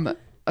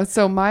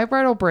 So my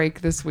bridal break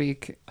this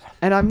week,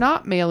 and I'm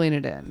not mailing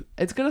it in.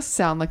 It's going to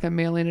sound like I'm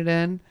mailing it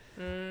in,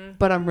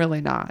 but I'm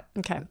really not.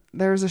 Okay.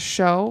 There's a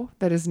show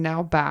that is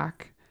now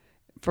back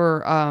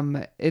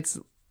for, it's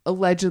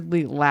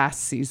allegedly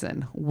last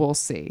season. We'll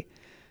see.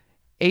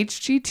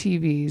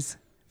 HGTV's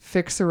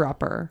Fixer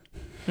Upper,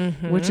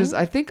 which is,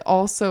 I think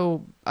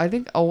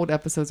old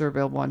episodes are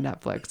available on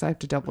Netflix. I have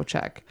to double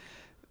check.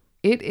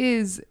 It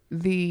is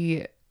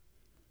the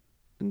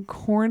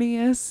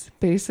corniest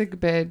basic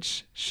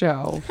bitch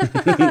show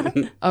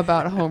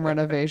about home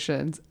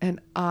renovations, and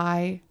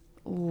I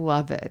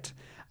love it.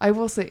 I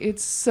will say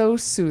it's so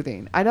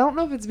soothing. I don't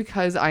know if it's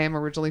because I am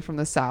originally from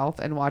the South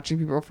and watching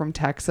people from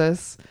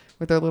Texas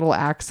with their little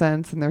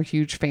accents and their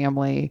huge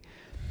family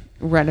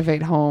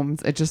renovate homes,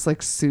 it just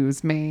like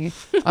soothes me.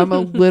 I'm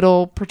a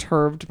little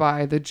perturbed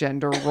by the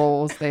gender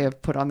roles they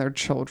have put on their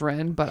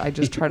children, but I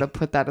just try to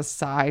put that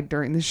aside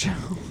during the show.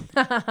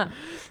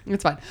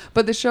 It's fine.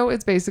 But the show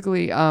is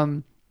basically,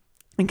 in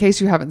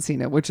case you haven't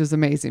seen it, which is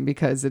amazing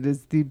because it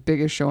is the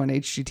biggest show on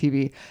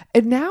HGTV.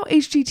 And now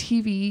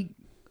HGTV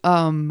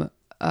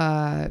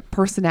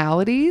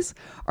personalities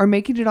are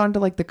making it onto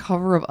like the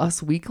cover of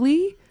Us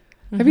Weekly.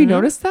 Have you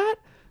noticed that?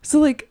 So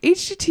like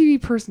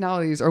HGTV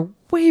personalities are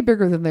way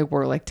bigger than they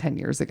were like 10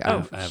 years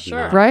ago. I have sure.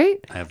 not- Right?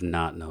 I have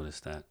not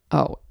noticed that.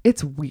 Oh,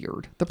 it's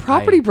weird. The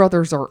Property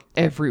Brothers are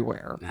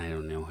everywhere. I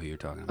don't know who you're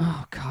talking about.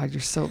 Oh God,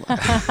 you're so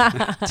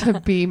lucky to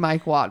be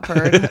Mike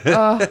Watford.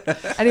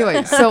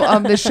 Anyway, so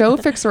the show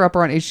Fixer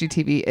Upper on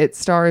HGTV, it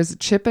stars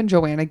Chip and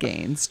Joanna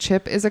Gaines.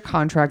 Chip is a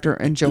contractor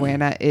and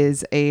Joanna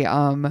is a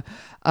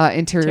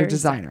interior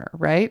designer,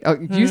 right? Oh,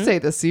 you say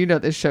this, so you know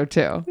this show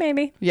too.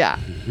 Maybe. Yeah.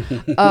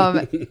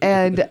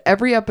 And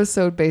every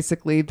episode,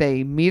 basically,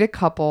 they meet a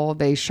couple,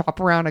 they shop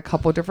around a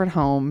couple different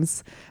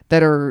homes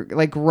that are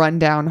like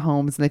rundown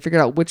homes, and they figure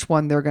out which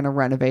one they're going to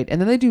renovate.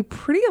 And then they do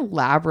pretty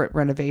elaborate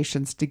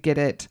renovations to get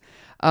it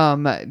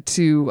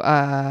to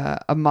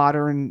a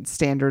modern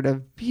standard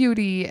of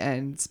beauty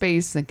and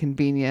space and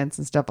convenience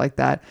and stuff like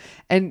that.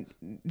 And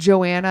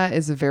Joanna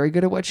is very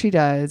good at what she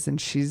does, and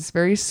she's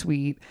very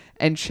sweet.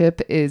 And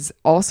Chip is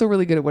also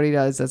really good at what he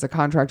does as a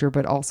contractor,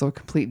 but also a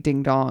complete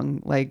ding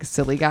dong, like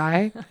silly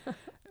guy.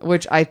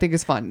 Which I think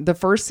is fun. The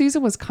first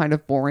season was kind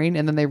of boring,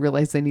 and then they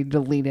realized they needed to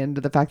lean into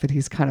the fact that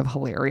he's kind of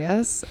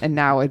hilarious. And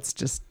now it's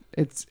just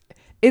it's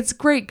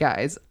great,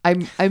 guys.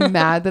 I'm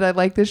mad that I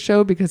like this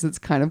show because it's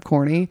kind of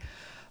corny,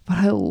 but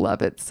I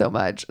love it so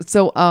much.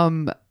 So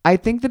I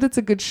think that it's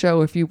a good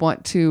show if you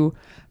want to,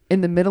 in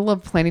the middle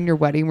of planning your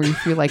wedding where you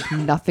feel like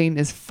nothing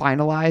is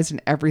finalized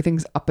and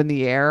everything's up in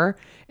the air.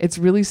 It's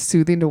really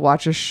soothing to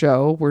watch a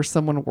show where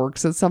someone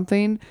works at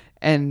something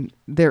and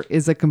there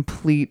is a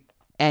complete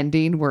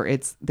ending where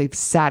they've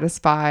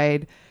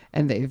satisfied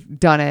and they've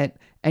done it,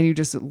 and you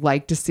just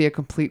like to see a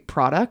complete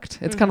product.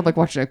 It's kind of like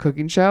watching a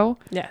cooking show.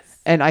 Yes.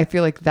 And I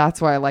feel like that's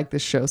why I like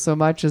this show so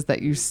much, is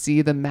that you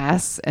see the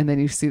mess and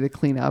then you see the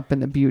cleanup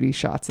and the beauty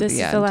shots at the end.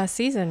 This is the last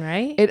season,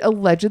 right? It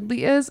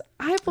allegedly is.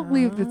 I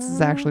believe this is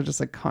actually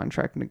just a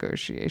contract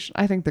negotiation.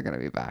 I think they're going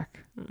to be back.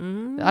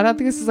 I don't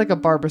think this is like a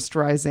Barbra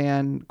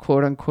Streisand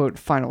quote unquote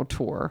final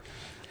tour.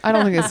 I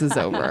don't think this is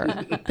over.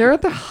 They're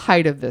at the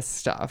height of this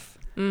stuff.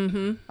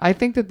 I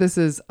think this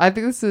is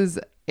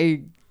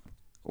a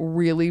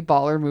really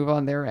baller move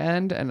on their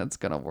end, and it's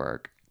gonna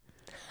work.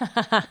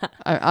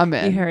 I'm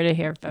in. You heard it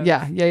here, folks.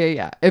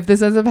 Yeah. If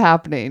this ends up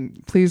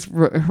happening, please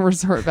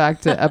resort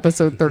back to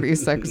episode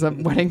 36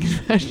 of Wedding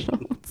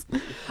Confessionals.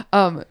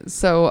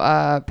 So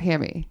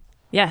Pammy,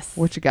 Yes.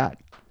 what you got?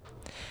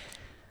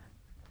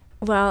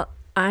 Well,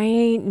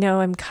 I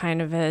know I'm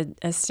kind of a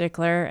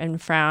stickler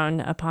and frown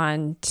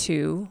upon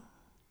 2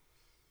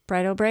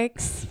 bridal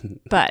breaks,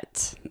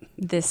 but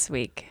this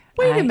week.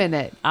 Wait a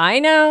minute. I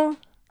know.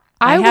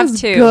 I have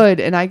was 2. good,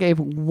 and I gave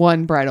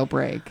 1 bridal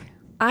break.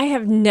 I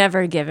have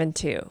never given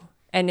 2,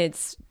 and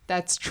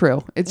That's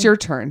true. It's your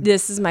turn.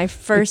 this is my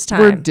first time.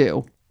 We're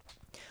due.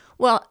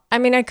 Well, I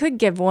mean, I could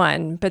give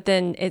 1, but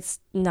then it's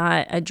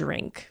not a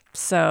drink.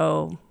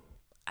 So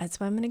that's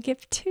why I'm going to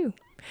give 2.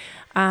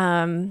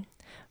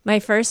 My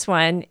first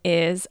one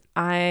is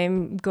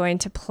I'm going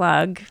to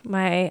plug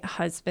my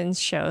husband's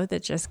show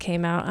that just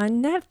came out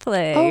on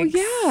Netflix. Oh,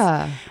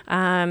 yeah.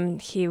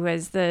 He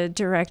was the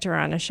director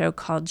on a show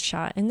called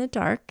Shot in the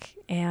Dark,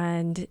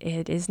 and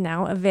it is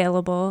now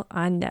available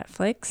on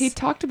Netflix. He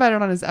talked about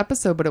it on his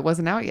episode, but it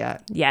wasn't out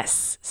yet.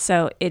 Yes.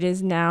 So it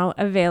is now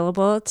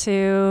available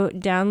to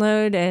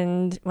download,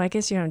 and well, I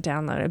guess you don't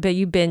download it, but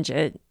you binge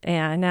it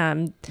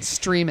and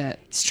Stream it.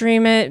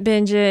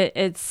 binge it.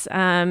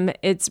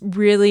 It's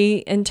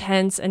really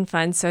intense and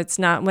fun. So it's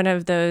not one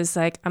of those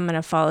like I'm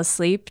gonna fall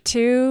asleep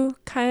to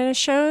kind of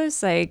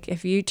shows. Like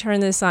if you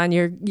turn this on,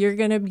 you're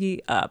gonna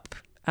be up.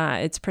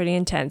 It's pretty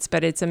intense,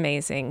 but it's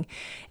amazing.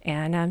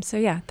 And so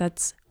yeah,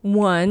 that's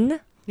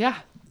 1. Yeah.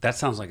 That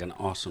sounds like an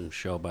awesome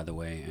show, by the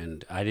way,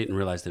 and I didn't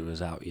realize that it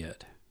was out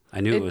yet. I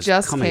knew it was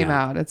just coming came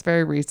out. It's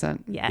very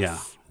recent. Yes. Yeah,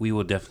 we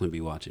will definitely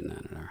be watching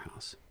that in our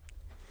house.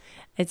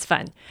 It's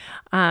fun.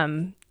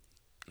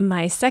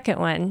 My second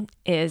one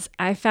is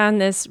I found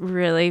this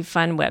really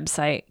fun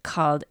website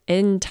called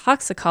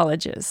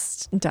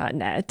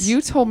intoxicologist.net.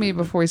 You told me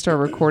before we started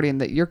recording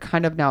that you're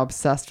kind of now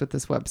obsessed with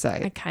this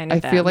website. I kind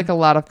of feel am. like a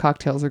lot of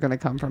cocktails are going to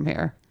come from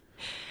here.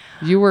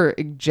 You were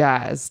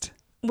jazzed.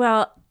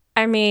 Well,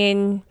 I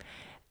mean,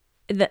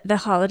 the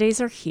holidays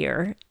are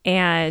here,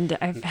 and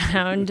I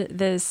found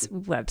this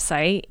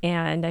website,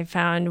 and I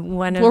found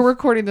one of... We're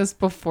recording this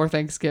before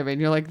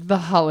Thanksgiving. You're like, the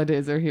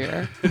holidays are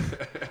here.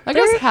 I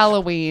guess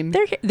Halloween.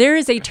 There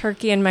is a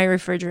turkey in my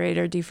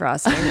refrigerator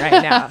defrosting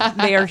right now.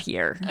 They are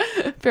here.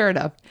 Fair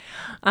enough.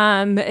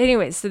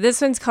 Anyway, so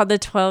this one's called the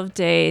 12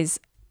 Days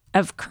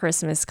of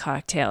Christmas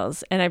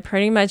Cocktails, and I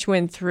pretty much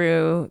went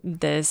through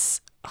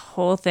this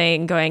whole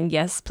thing going,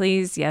 yes,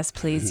 please, yes,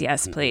 please,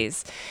 yes,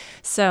 please.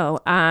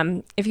 So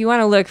if you want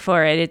to look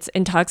for it, it's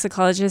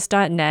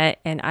intoxicologist.net,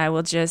 and I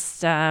will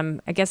just, I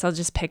guess I'll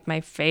just pick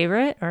my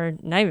favorite, or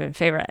not even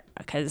favorite,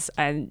 because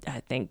I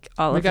think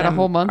all of them We got a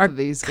whole month are of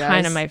these, guys.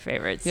 kind of my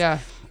favorites. Yeah.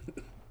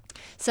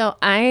 So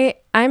I'm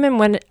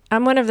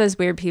one of those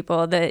weird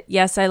people that,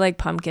 yes, I like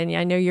pumpkin.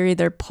 I know you're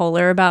either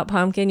polar about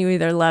pumpkin, you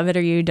either love it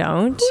or you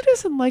don't. Who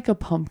doesn't like a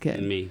pumpkin?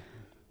 And me.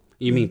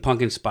 You mean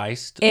pumpkin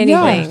spiced?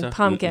 Anything, stuff?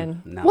 pumpkin.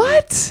 Mm-mm. Not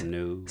What? me.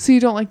 No. So you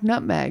don't like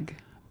nutmeg?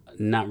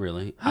 Not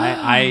really.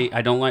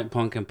 I don't like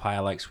pumpkin pie. I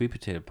like sweet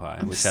potato pie,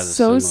 which has a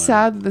So similar...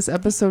 sad that this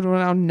episode will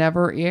now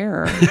never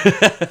air.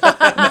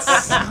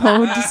 It's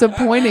so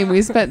disappointing.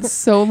 We spent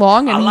so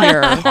long in I like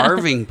here.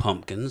 carving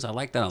pumpkins. I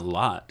like that a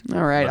lot.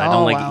 All right, But I don't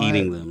I'll like allow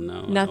eating it. them. No.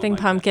 I don't Nothing like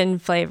that. pumpkin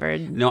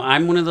flavored. No,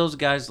 I'm one of those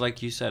guys,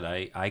 like you said.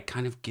 I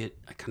kind of get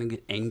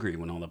angry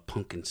when all the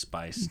pumpkin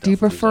spice stuff Do you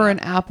comes prefer out. an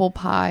apple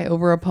pie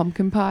over a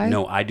pumpkin pie?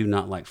 No, I do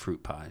not like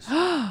fruit pies.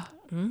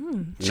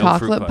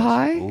 Chocolate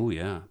pie? Oh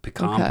yeah,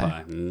 pecan Okay.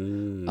 pie.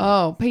 Mm.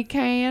 Oh,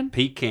 pecan.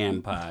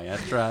 Pecan pie.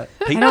 That's right.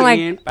 I Pecan don't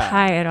like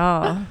pie at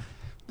all.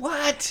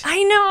 What?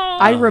 I know.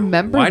 I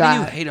remember Why that. do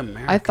you hate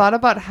America? I thought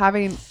about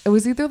having, it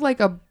was either like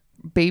a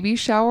baby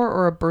shower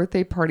or a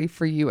birthday party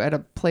for you at a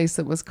place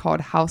that was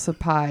called House of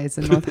Pies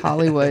in North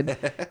Hollywood.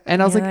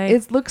 And I was You're like,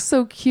 like- it looks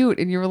so cute.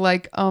 And you were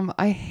like,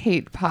 I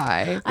hate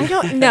pie. I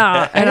don't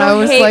know. And I I don't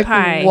was hate like,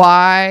 pie.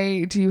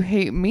 why do you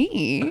hate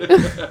me?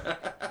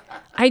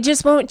 I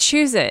just won't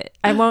choose it.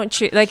 I won't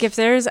choose. Like if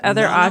there's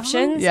other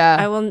options, Yeah.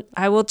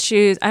 I will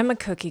choose. I'm a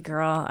cookie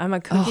girl. I'm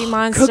a cookie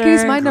monster.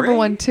 Cookie's my number Great.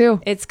 one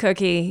too. It's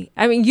cookie.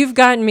 I mean, you've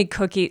gotten me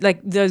cookie, like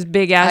those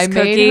big ass I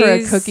cookies. made her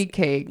a cookie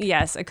cake.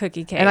 Yes, a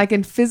cookie cake. And I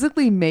can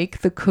physically make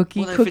the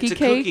cookie Well, if cookie it's a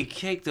cake, cookie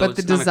cake, though, but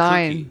the it's not a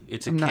design, cookie.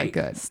 It's a I'm not cake.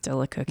 good.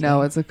 Still a cookie.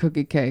 No, it's a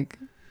cookie cake.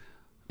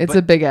 It's But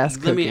a big ass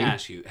cookie. Let me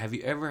ask you: have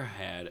you ever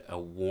had a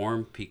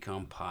warm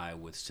pecan pie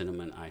with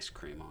cinnamon ice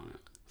cream on it?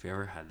 Have you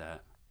ever had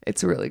that?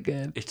 It's really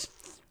good. It's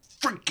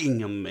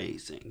freaking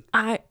amazing.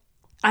 I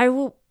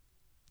will.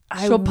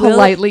 I She'll will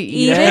politely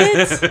eat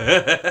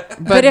it.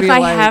 But if be I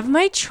like- have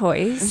my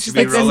choice, She's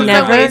like, it's this is a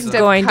never waste of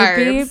going to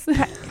carbs.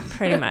 be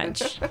pretty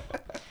much.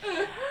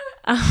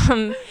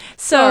 So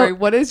Sorry,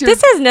 what is your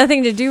this has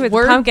nothing to do with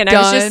We're pumpkin. I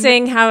was done just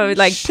saying how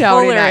like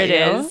shouting polar at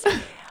it you. is.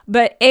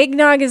 But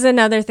eggnog is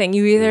another thing.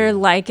 You either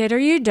like it or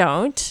you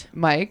don't.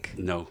 Mike?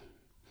 No.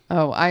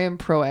 Oh, I am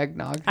pro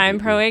eggnog. I'm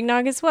pro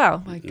eggnog as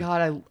well. Oh my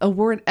God,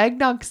 we're in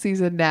eggnog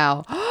season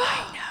now.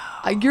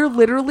 I know. You're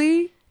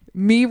literally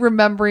me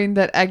remembering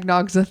that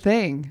eggnog's a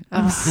thing.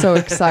 I'm so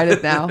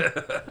excited now.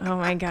 Oh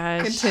my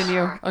gosh.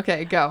 Continue.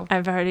 Okay, go.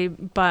 I've already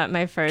bought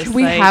my first. Can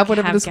we like, have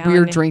whatever this half-gallon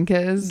weird egg- drink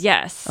is?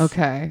 Yes.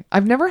 Okay.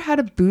 I've never had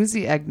a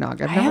boozy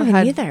eggnog. I've I never haven't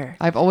had either.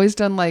 I've always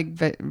done like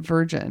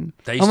virgin.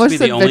 That used Almost to be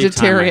the said only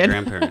vegetarian.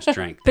 time my grandparents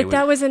drank. But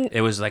that was an-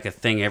 It was like a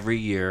thing every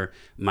year.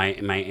 My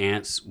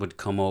aunts would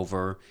come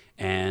over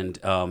and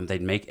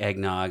they'd make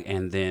eggnog,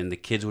 and then the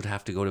kids would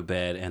have to go to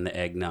bed, and the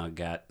eggnog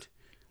got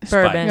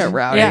Bourbon. spiked, Got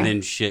rowdy. and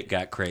then shit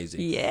got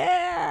crazy.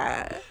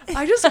 Yeah.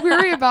 I just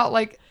worry about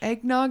like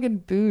eggnog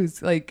and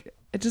booze. Like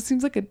it just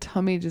seems like a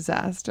tummy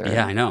disaster.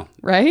 Yeah, I know.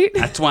 Right?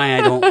 That's why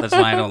I don't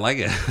like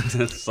it.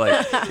 It's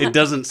like it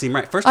doesn't seem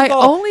right. First of I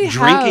all, only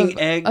drinking have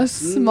egg a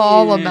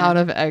small yeah. amount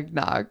of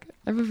eggnog.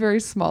 I have a very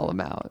small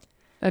amount.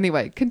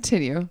 Anyway,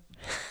 continue.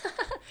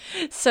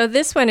 So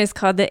this one is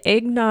called the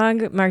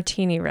eggnog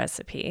martini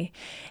recipe.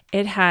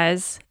 It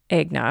has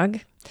eggnog.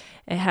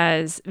 It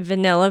has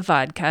vanilla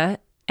vodka,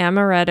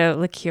 amaretto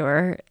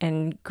liqueur,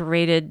 and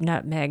grated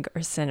nutmeg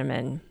or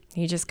cinnamon.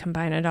 You just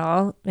combine it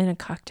all in a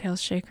cocktail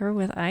shaker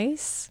with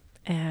ice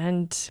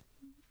and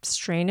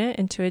strain it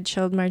into a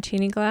chilled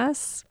martini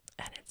glass.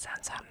 And it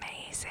sounds Oh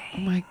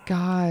amazing. my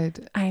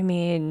God. I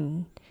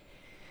mean,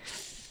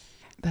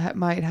 That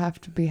might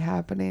have to be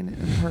happening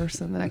in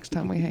person the next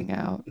time we hang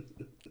out.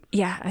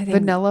 yeah, I think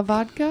Vanilla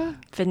vodka?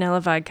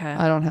 vanilla vodka.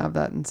 I don't have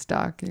that in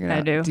stock. You're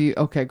I do. you?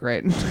 Okay,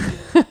 great.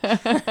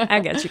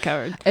 I got you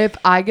covered. If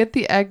I get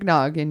the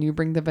eggnog and you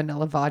bring the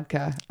vanilla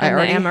vodka, I And the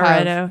already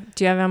amaretto. have.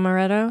 Do you have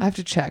amaretto? I have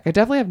to check. I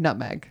definitely have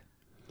nutmeg.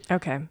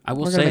 Okay. I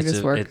will We're gonna say make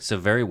this work. it's a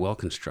very well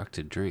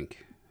constructed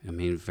drink. I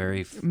mean,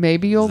 very.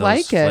 Maybe you'll those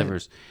like it.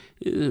 flavors.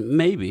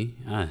 Maybe.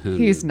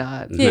 He's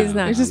not. He's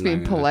not. He's just I'm being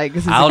not gonna- polite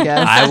because he's a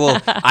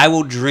guest. I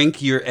will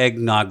drink your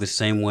eggnog the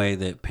same way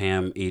that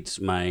Pam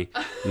eats my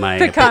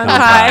Pecan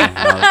pie.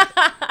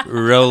 I'll-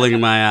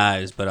 rolling my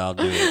eyes, but I'll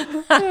do it.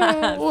 We're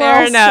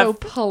Fair all enough. So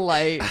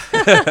polite.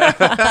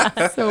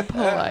 So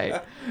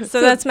polite.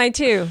 So that's my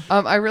two.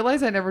 I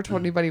realize I never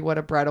told anybody what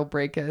a bridal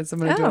break is. I'm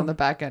going to do it Oh. on the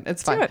back end.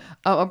 It's Do fine. it.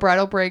 A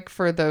bridal break,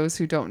 for those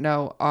who don't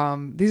know,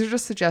 these are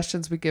just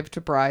suggestions we give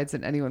to brides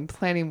and anyone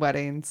planning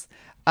weddings.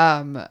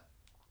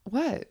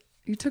 What?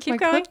 You took Keep my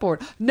going.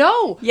 clipboard.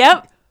 No.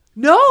 Yep.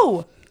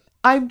 No.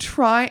 I'm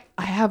trying.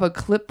 I have a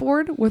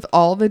clipboard with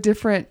all the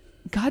different.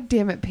 God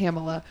damn it,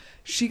 Pamela.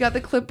 She got the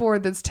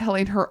clipboard that's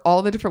telling her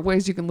all the different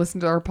ways you can listen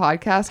to our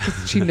podcast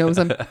because she knows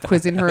I'm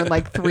quizzing her in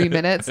like 3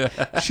 minutes.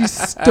 She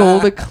stole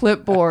the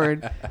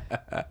clipboard.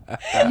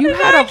 You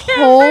had a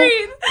whole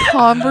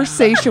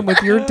conversation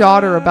with your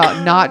daughter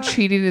about not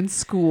cheating in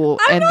school,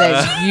 and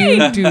then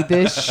you do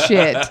this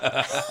shit.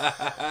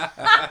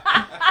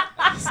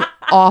 It's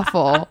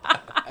awful.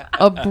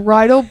 A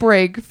bridal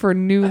break for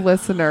new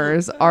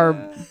listeners are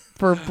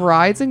for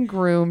brides and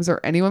grooms or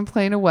anyone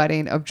planning a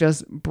wedding of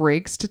just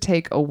breaks to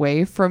take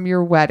away from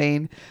your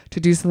wedding to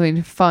do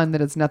something fun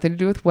that has nothing to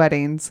do with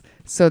weddings,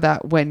 so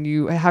that when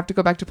you have to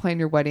go back to plan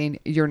your wedding,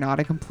 you're not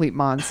a complete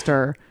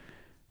monster.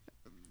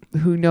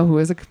 Who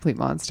is a complete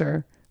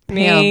monster?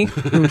 Me.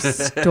 Pam, who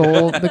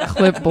stole the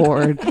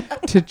clipboard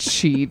to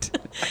cheat.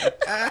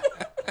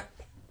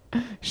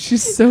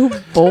 She's so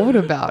bold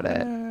about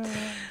it.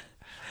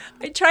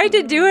 I tried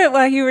to do it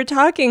while you were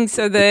talking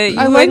so that you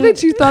I like wouldn't-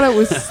 that you thought it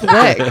was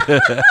slick.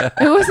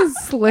 It wasn't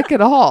slick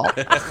at all.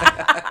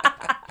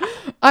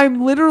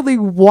 I'm literally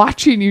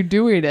watching you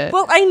doing it.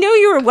 Well, I knew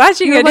you were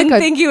watching. You're I like didn't a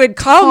think you would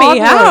call me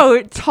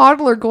out.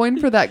 Toddler going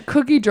for that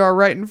cookie jar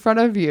right in front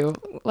of you.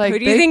 Like, Who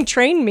do you think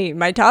trained me?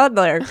 My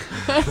toddler.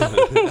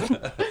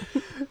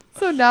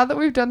 So now that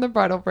we've done the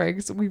bridal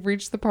breaks, we've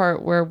reached the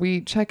part where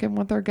we check in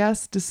with our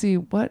guests to see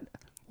what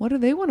do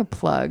they want to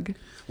plug.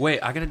 Wait,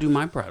 I gotta do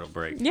my bridal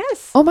break.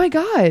 Yes. Oh my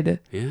God.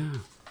 Yeah.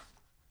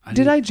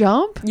 Did I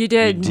jump? You You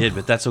did. did,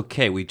 but that's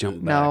okay. We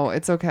jumped back. No,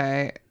 it's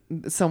okay.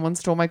 Someone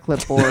stole my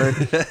clipboard.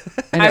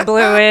 And I it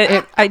blew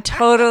it. I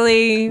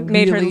totally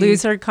made her really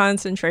lose her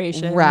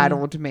concentration.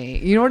 rattled me.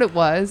 You know what it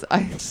was?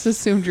 I just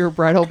assumed your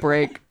bridal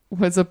break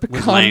was a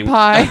pecan lame.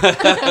 pie.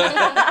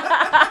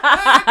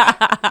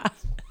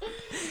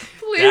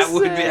 Please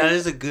That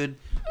is a good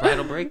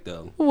bridal break,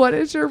 though. What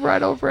is your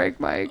bridal break,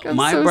 Mike? I'm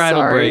My so bridal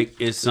sorry.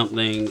 break is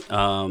something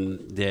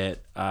that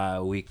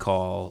we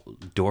call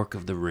Dork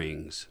of the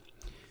Rings.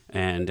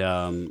 And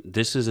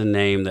this is a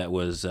name that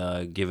was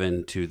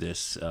given to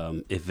this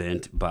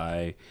event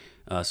by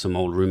some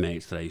old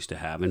roommates that I used to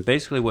have. And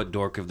basically what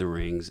Dork of the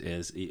Rings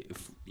is,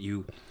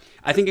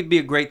 I think it'd be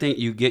a great thing.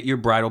 You get your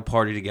bridal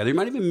party together. You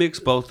might even mix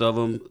both of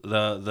them,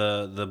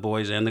 the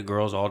boys and the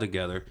girls all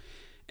together.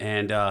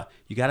 And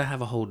you got to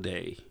have a whole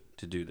day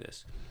to do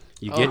this.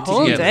 You get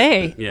whole together.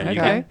 day? Yeah,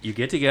 Okay. you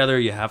get together,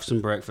 you have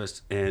some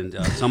breakfast, and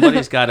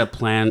somebody's got to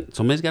plan.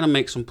 Somebody's got to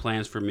make some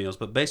plans for meals.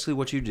 But basically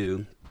what you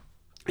do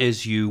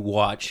is you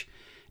watch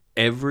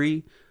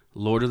every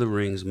Lord of the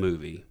Rings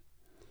movie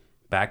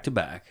back to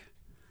back.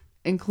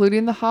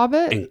 Including The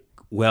Hobbit? And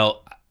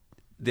well,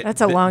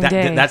 That's a long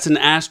day. That's an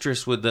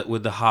asterisk with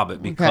the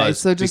Hobbit because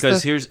so just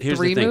because the here's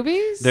three the thing.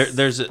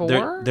 movies?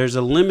 Four? There's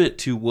a limit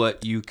to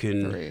what you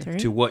can Three.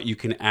 to what you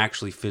can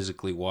actually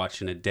physically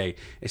watch in a day,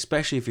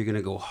 especially if you're going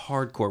to go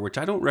hardcore, which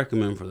I don't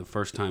recommend for the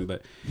first time.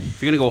 But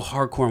if you're going to go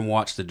hardcore and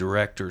watch the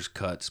director's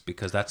cuts,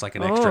 because that's like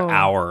an extra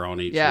hour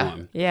on each Yeah.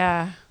 one.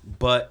 Yeah.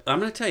 But I'm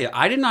going to tell you,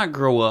 I did not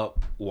grow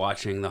up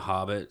watching The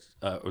Hobbit,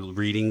 or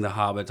reading The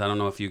Hobbits. I don't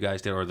know if you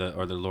guys did, or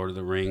the Lord of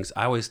the Rings.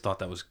 I always thought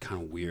that was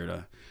kind of weird.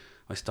 I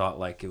always thought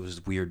like it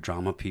was weird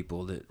drama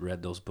people that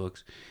read those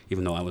books,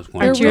 even though I was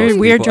one Aren't of you those a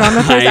weird people.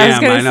 drama person? I was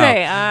am, gonna know.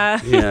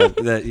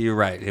 say. Yeah, you're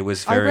right. It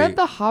was very. I read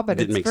The Hobbit.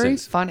 didn't It's make very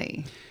sense.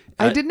 funny.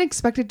 I didn't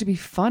expect it to be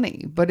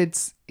funny, but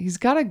he's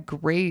got a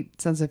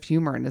great sense of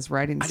humor in his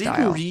writing I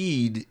style.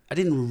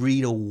 didn't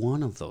read a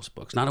one of those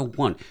books, not a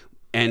one.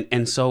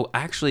 And so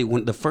actually,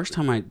 when the first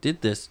time I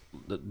did this,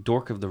 the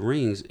Dork of the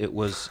Rings, it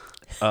was.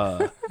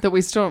 That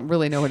we still don't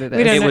really know what it is.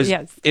 We don't It know- was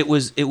yes.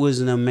 it was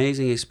an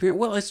amazing experience.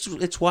 Well,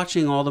 it's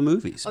watching all the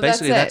movies.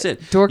 Basically, that's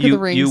it. Dork of the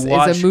Rings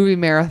watch- is a movie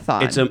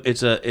marathon.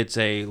 It's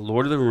a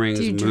Lord of the Rings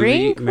Do you movie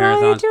drink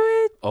marathon. while you do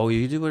it? Oh,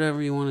 you do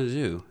whatever you want to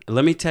do.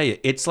 Let me tell you,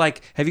 it's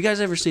like. Have you guys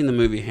ever seen the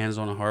movie Hands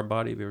on a Hard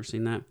Body? Have you ever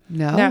seen that?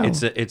 No. No.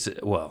 It's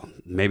well,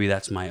 maybe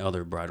that's my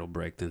other bridal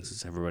break then,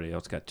 since everybody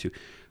else got two.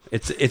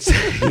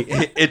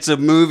 It's a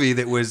movie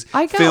that was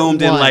I got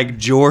filmed in one. like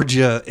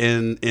Georgia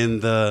in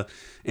the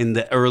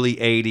early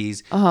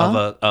 '80s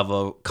Uh-huh. of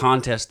a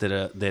contest that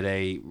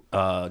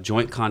a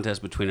joint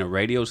contest between a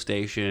radio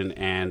station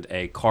and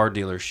a car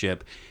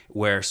dealership,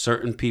 where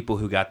certain people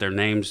who got their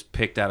names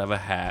picked out of a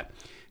hat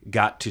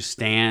got to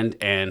stand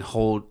and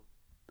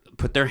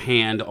put their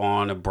hand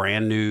on a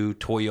brand new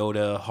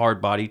Toyota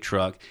hard body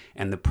truck,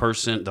 and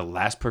the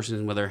last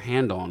person with their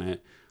hand on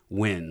it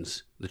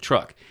wins the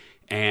truck.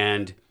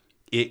 And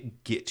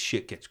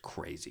shit gets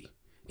crazy.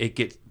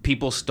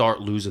 People start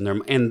losing their,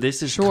 and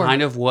this is Sure.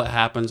 kind of what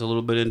happens a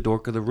little bit in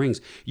Dork of the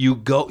Rings. You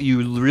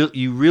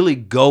really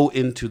go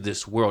into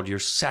this world. You're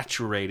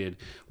saturated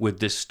with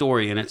this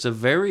story, and it's a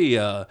very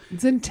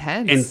It's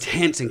intense.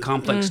 intense and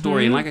complex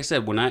story. And like I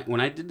said, when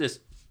I did this,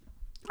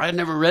 I had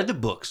never read the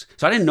books,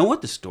 so I didn't know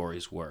what the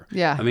stories were.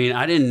 Yeah. I mean,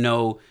 I didn't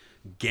know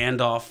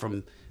Gandalf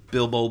from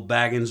Bilbo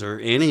Baggins or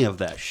any of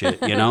that shit,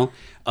 you know.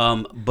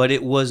 But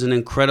it was an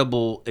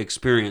incredible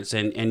experience,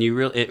 and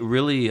it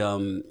really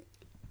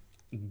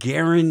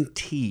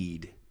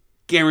guaranteed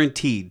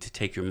to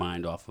take your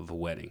mind off of a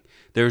wedding.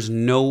 There's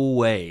no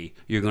way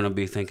you're going to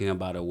be thinking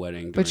about a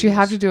wedding. but you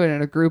have to do it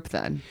in a group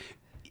then.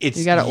 It's,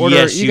 You gotta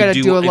order- you gotta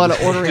do a lot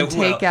of ordering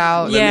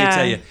takeout. Let Yeah. me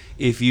tell you,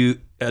 if you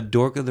a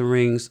Dork of the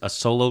Rings, a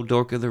solo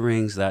Dork of the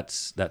Rings,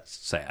 that's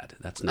sad.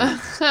 That's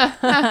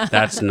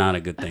not a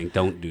good thing.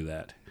 Don't do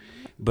that.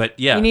 But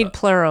yeah, You need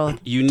plural.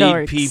 you need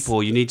dorks.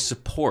 people. You need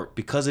support,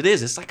 because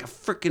it's like a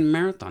freaking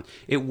marathon.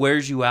 It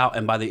wears you out,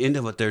 and by the end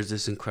of it, there's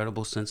this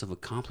incredible sense of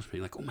accomplishment.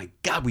 You're like, oh my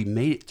God, we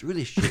made it through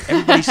this shit.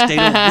 Everybody stayed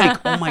awake.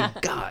 Oh my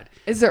God.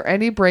 Is there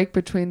any break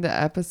between the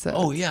episodes?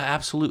 Oh yeah,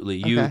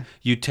 absolutely. Okay.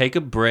 You take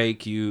a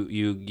break.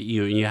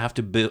 You have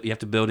to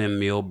build in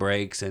meal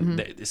breaks,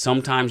 and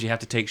sometimes you have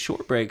to take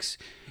short breaks.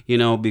 You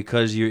know,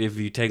 because if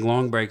you take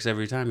long breaks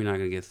every time, you're not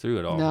going to get through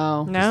it all.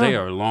 No. 'Cause No. they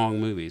are long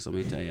movies. Let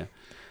me tell you.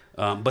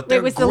 But Wait,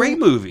 they're was great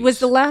movies. Was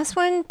the last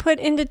one put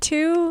into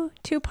two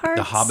parts?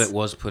 The Hobbit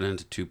was put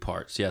into two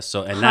parts, yes.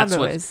 So, and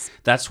Hobbit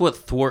that's what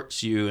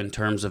thwarts you in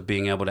terms of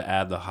being able to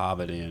add the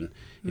Hobbit in.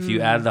 If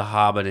you add the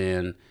Hobbit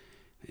in,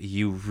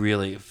 you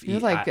really You're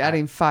like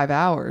adding 5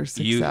 hours,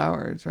 6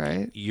 hours,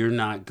 right? you're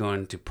not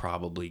going to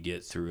probably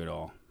get through it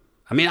all.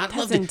 I mean, I'd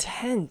love That's to.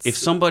 intense. If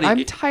somebody,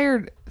 I'm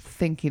tired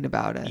thinking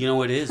about it. you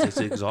know, it is. It's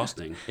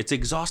exhausting. It's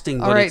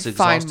exhausting, All but right, it's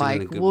fine, exhausting in a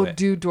Mike. good We'll way.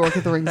 do Dork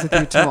of the Rings with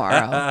you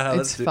tomorrow.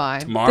 Let's It's do it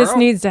fine. tomorrow. this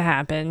needs to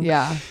happen.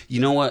 Yeah.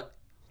 You know what?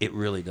 It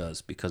really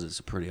does, because it's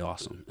a pretty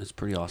awesome. It's a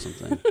pretty awesome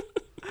thing.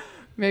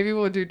 Maybe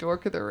we'll do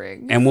Dork of the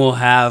Rings. And we'll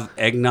have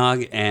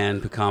eggnog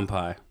and pecan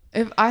pie.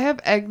 If I have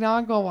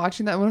eggnog while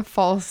watching that, I'm gonna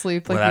fall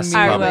asleep like Well, that's the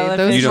immediately. problem.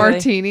 Those You don't-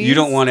 martinis. You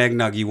don't want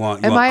eggnog. You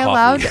want Am I coffee.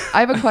 allowed? I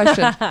have a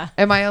question.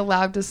 Am I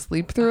allowed to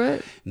sleep through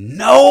it?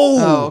 No.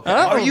 Oh, okay.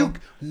 Are you?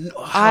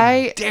 No,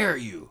 how dare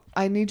you?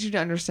 I need you to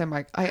understand,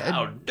 Mike.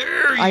 How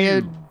dare you? I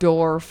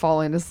adore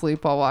falling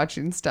asleep while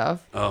watching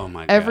stuff. Oh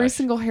my god. Every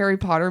single Harry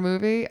Potter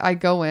movie, I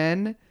go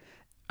in,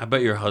 I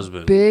bet your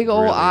husband. big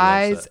old really loves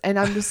eyes, that. and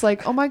I'm just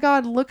like, oh my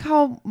god, look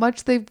how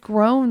much they've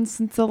grown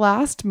since the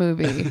last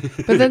movie.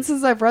 But then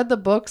since I've read the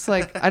books,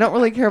 like I don't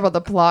really care about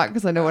the plot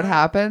because I know what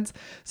happens.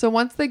 So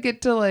once they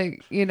get to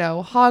like,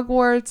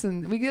 Hogwarts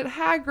and we get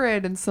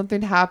Hagrid and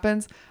something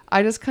happens,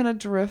 I just kind of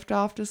drift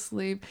off to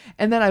sleep.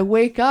 And then I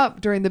wake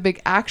up during the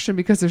big action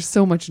because there's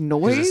so much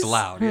noise. 'Cause it's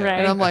loud. Yeah. Right.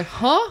 And I'm like,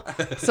 huh?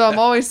 So I'm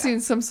always seeing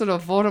some sort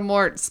of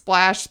Voldemort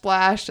splash,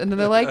 splash. And then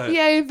they're like,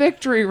 yay,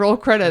 victory, roll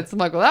credits. I'm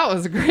like, well, that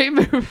was a great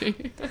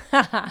movie.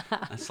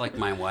 That's like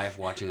my wife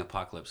watching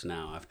Apocalypse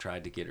Now. I've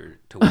tried to get her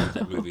to watch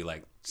that movie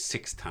like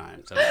 6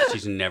 times.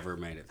 She's never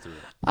made it through it.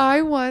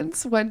 I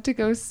once went to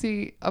go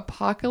see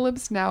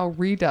Apocalypse Now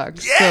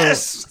Redux.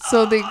 Yes!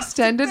 So the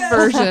extended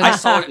version I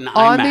saw it in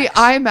on IMAX. the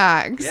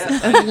IMAX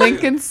Yes, at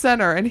Lincoln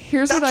Center. And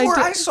here's That's what where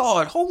I I did.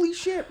 saw it. Holy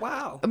shit!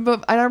 Wow.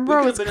 But I remember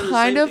I We was could've been in the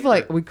kind same of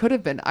like, theater. we could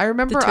have been. I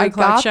remember The 2 I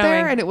o'clock got there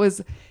showing. and it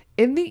was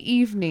in the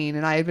evening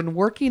and I had been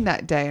working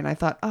that day and I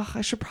thought, oh,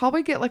 I should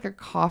probably get like a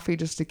coffee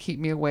just to keep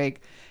me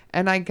awake.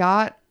 And I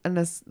got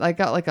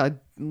like a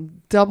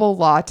double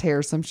latte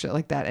or some shit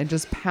like that and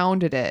just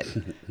pounded it.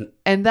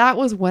 And that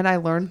was when I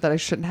learned that I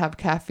shouldn't have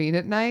caffeine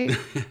at night.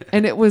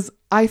 And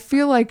I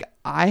feel like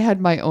I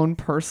had my own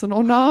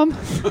personal nom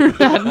for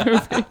that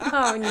movie.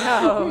 Oh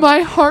no. My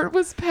heart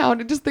was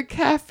pounding, just the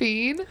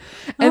caffeine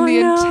and Oh,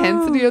 the no.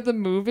 intensity of the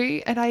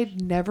movie. And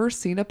I'd never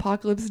seen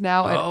Apocalypse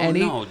Now at Oh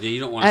any no, you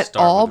don't want to at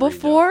start all with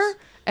before. Redux.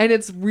 And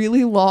it's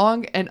really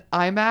long and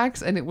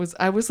IMAX, and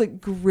I was like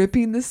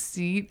gripping the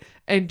seat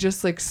and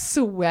just like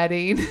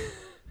sweating.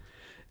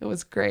 It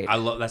was great.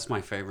 That's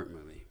my favorite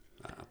movie,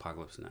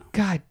 Apocalypse Now.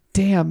 God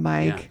damn,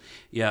 Mike.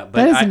 Yeah, but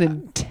That is an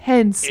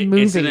intense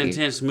movie. It's an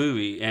intense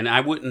movie, and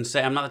I wouldn't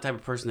say I'm not the type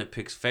of person that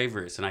picks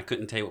favorites, and I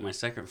couldn't tell you what my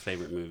second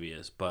favorite movie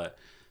is, but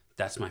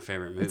that's my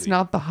favorite movie. It's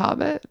not The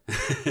Hobbit.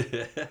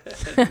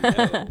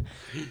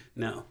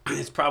 No,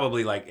 it's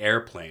probably like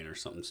Airplane or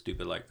something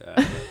stupid like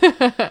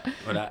that.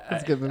 But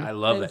a good movie. I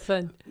love That's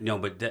that. fun. No,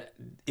 but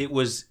it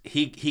was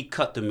he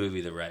cut the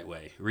movie the right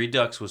way.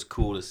 Redux was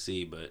cool to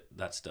see, but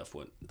that stuff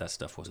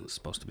wasn't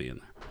supposed to be in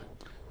there.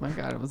 My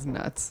God, it was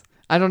nuts.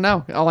 I don't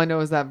know. All I know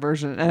is that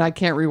version, and I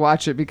can't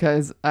rewatch it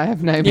because I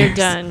have nightmares. You're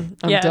done.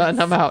 I'm Yes. done.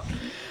 I'm out.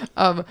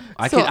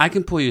 I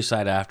can pull you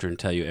aside after and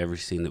tell you every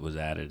scene that was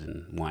added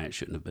and why it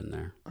shouldn't have been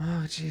there.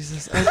 Oh,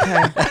 Jesus.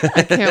 Okay.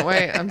 I can't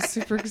wait. I'm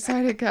super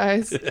excited,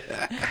 guys.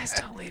 Guys,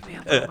 don't leave me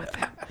alone with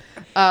him.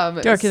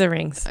 Dork of the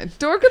Rings.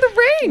 Dork of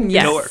the Rings.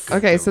 Yes. Dork.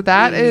 Okay, so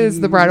that is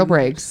the bridal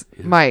breaks.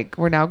 Mike,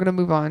 we're now going to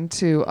move on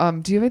to,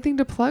 do you have anything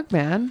to plug,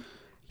 man?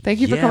 Thank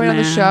you for Yeah, coming on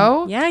the man.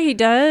 show. Yeah, he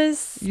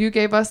does. You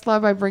gave us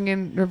love by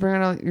bringing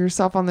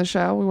yourself on the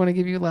show. We want to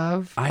give you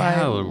love I by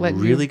had a letting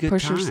really you good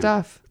push your time.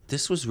 stuff.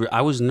 This was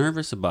I was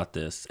nervous about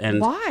this,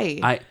 and Why?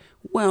 I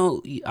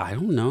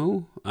don't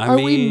know. Are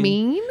we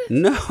mean?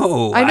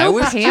 No, I know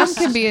was Pam just-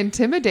 can be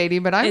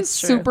intimidating, but I'm It's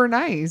true. super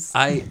nice.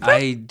 I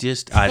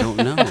don't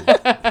know.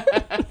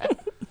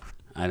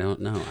 I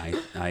don't know.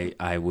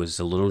 I was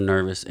a little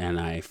nervous, and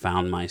I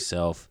found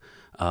myself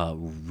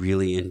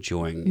really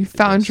enjoying. You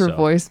found it, your so-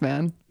 voice,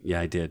 man. Yeah,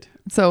 I did.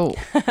 So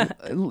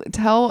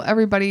tell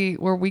everybody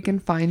where we can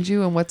find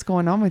you and what's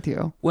going on with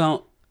you.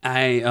 Well,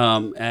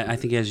 I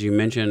think as you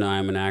mentioned,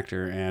 I'm an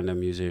actor and a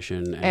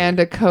musician And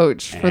a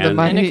coach for the And-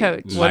 Mighty. And a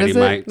coach. What is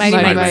Mighty it? Mike, Mighty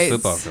Mighty Mites.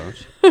 Mike football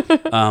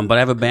coach. But I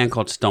have a band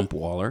called Stump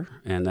Waller,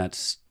 and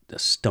that's a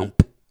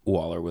Stump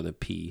Waller with a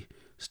P.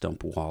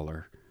 Stump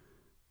Waller.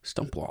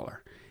 Stump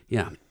Waller.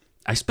 Yeah.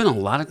 I spent a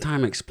lot of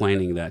time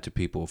explaining that to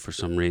people for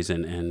some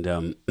reason, and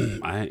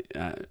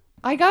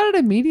I got it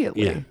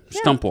immediately. yeah,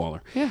 Stump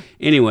Waller. Yeah.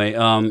 Anyway,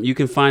 you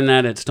can find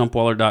that at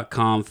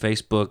stumpwaller.com,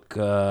 Facebook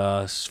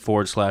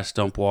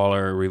 /Stump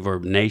Waller.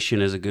 Reverb Nation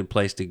is a good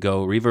place to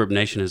go. Reverb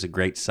Nation is a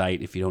great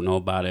site if you don't know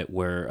about it,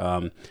 where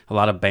a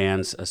lot of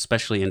bands,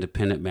 especially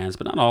independent bands,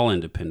 but not all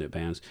independent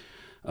bands,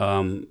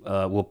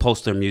 will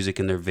post their music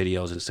and their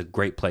videos, and it's a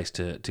great place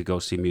to go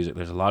see music.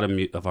 There's a lot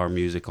of our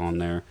music on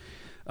there.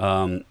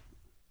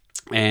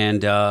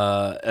 And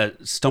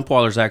Stump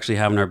Waller's actually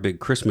having our big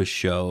Christmas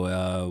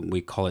show.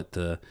 We call it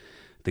the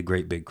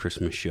Great Big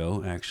Christmas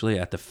Show, actually,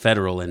 at the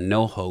Federal in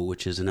NoHo,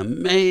 which is an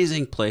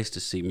amazing place to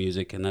see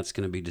music, and that's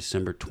going to be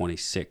December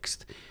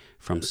 26th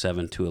from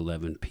 7 to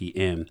 11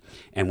 p.m.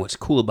 And what's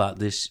cool about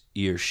this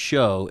year's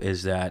show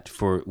is that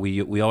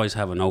we always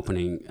have an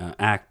opening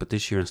act, but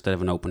this year, instead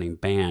of an opening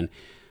band,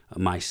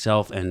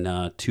 myself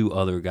and 2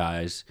 other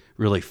guys,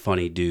 really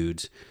funny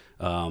dudes,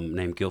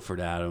 named Guilford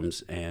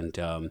Adams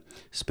and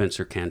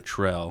Spencer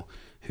Cantrell,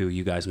 who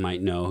you guys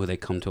might know, who they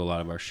come to a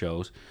lot of our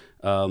shows.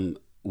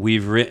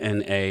 We've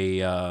written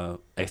a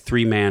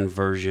 3-man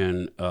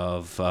version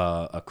of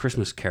A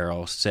Christmas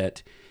Carol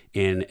set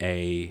in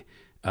a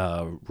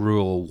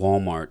rural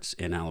Walmarts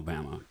in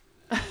Alabama.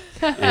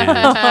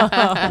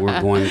 And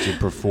we're going to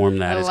perform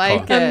that. I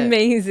like it.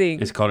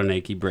 Amazing. It's called an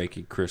Achy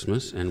Breaky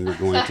Christmas, and we're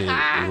going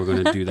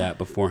to do that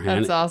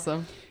beforehand. That's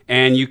awesome.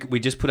 And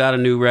we just put out a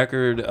new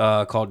record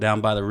called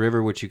Down by the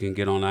River, which you can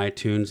get on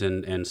iTunes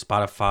and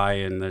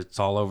Spotify, and it's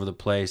all over the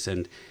place.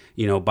 And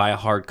buy a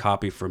hard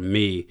copy from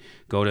me.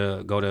 Go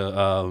to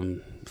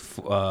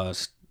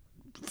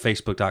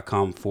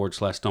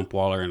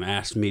Facebook.com/Stumpwaller and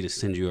ask me to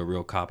send you a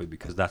real copy,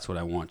 because that's what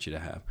I want you to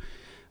have.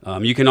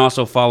 You can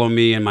also follow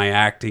me in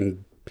my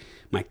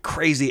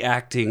crazy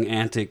acting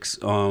antics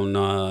on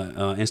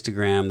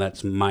Instagram.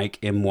 That's Mike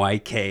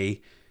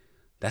MYK.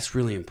 That's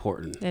really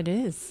important. It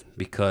is.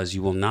 Because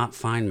you will not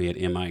find me at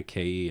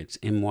MIKE. It's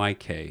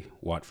MYK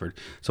Watford.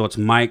 So it's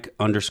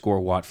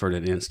Mike_Watford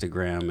at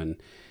Instagram, and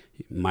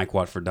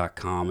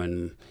MikeWatford.com,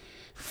 and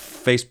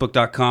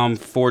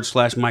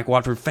Facebook.com/Mike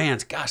Watford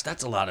fans. Gosh,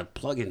 that's a lot of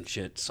plug-in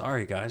shit.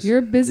 Sorry, guys. You're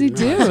a busy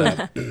Didn't realize dude.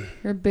 that.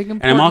 You're a big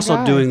important And I'm also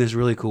guy. doing this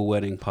really cool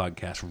wedding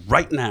podcast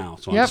right now.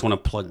 So I Yep. just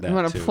want to plug that I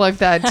want to too. plug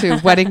that too.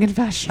 Wedding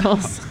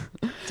Confessionals.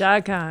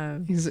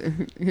 .com. He's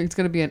going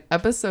to be in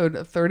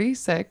episode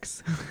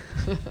 36.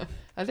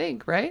 I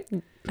think, right?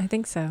 I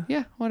think so.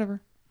 Yeah,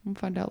 whatever. We'll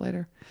find out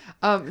later.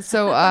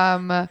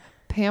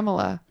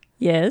 Pamela,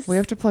 Yes. we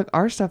have to plug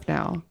our stuff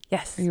now.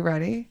 Yes. Are you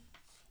ready?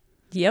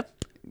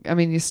 Yep. I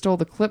mean, you stole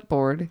the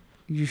clipboard.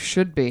 You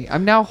should be.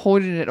 I'm now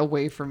holding it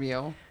away from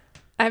you.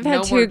 I've No had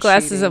more 2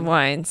 glasses cheating. of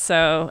wine,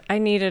 so I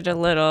needed a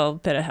little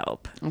bit of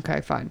help.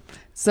 Okay, fine.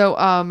 So,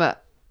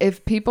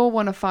 if people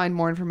want to find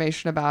more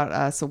information about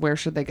us, where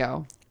should they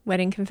go?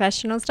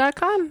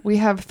 WeddingConfessionals.com. We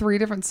have 3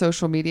 different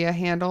social media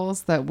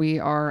handles that we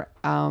are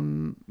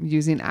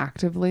using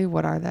actively.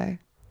 What are they?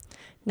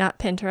 Not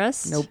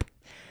Pinterest. Nope.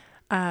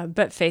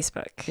 But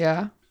Facebook.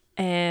 Yeah.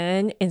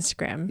 And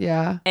Instagram.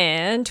 Yeah.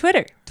 And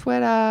Twitter.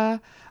 Twitter.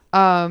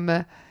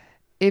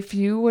 If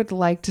you would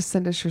like to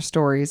send us your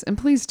stories, and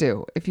please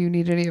do, if you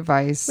need any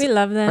advice, We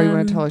love them. or you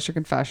want to tell us your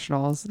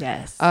confessionals,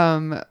 Yes.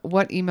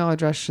 what email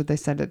address should they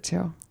send it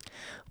to?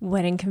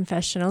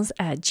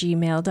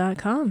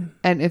 WeddingConfessionals@gmail.com.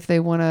 And if they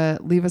want to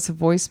leave us a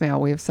voicemail,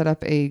 we have set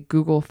up a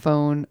Google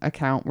phone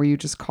account where you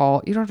just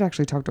call. You don't have to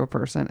actually talk to a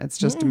person. It's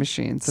just a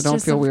machine. So It's don't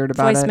just feel a weird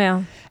about it.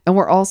 voicemail. And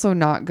we're also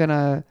not going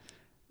to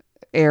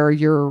air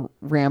your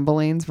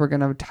ramblings. We're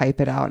going to type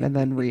it out and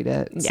then read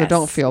it. So Yes.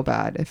 don't feel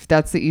bad. If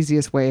that's the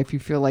easiest way, if you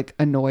feel like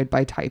annoyed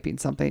by typing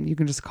something, you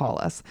can just call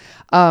us.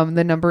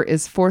 The number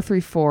is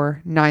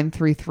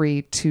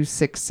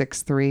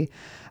 434-933-2663.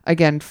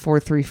 Again,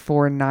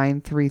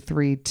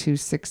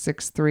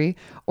 434-933-2663.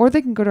 Or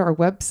they can go to our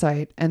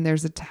website and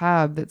there's a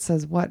tab that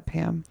says what,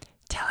 Pam?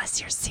 Tell us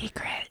your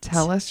secret.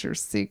 Tell us your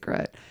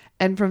secret.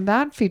 And from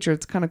that feature,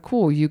 it's kind of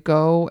cool. You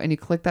go and you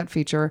click that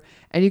feature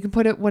and you can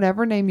put it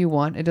whatever name you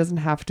want. It doesn't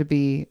have to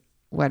be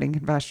Wedding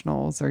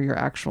Confessionals or your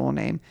actual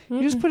name.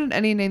 You just put in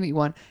any name that you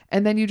want.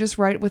 And then you just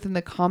write within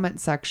the comment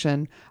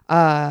section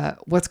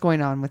what's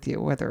going on with you,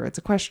 whether it's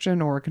a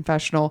question or a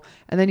confessional.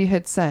 And then you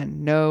hit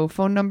send. No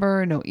phone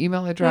number, no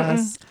email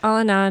address. All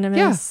anonymous.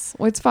 Yeah,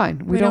 well, it's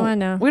fine. We don't wanna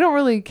know. We don't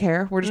really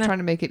care. We're just No. trying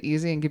to make it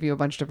easy and give you a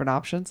bunch of different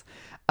options.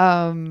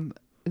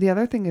 The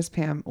other thing is,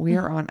 Pam, we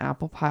are on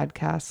Apple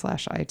Podcasts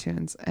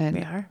 /iTunes, and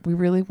We are. we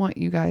really want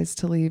you guys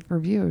to leave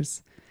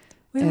reviews.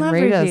 We And love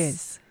rate us.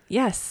 reviews.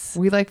 Yes.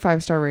 We like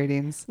 5-star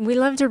ratings. We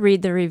love to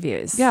read the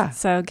reviews. Yeah.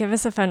 So give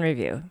us a fun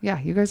review. Yeah,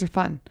 you guys are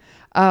fun.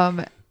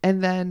 And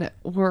then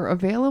we're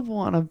available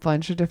on a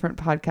bunch of different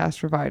podcast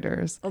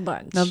providers. A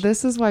bunch. Now,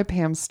 this is why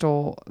Pam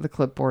stole the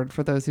clipboard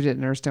for those who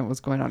didn't understand what was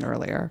going on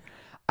earlier.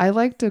 I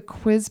like to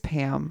quiz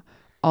Pam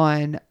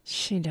on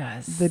She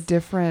does. the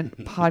different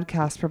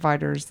podcast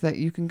providers that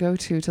you can go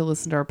to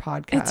listen to our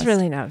podcast. It's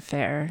really not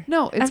fair.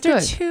 No, it's After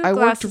good. 2 I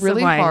worked glasses of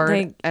really wine, hard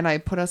like- and I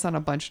put us on a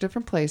bunch of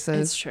different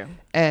places. It's true.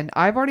 And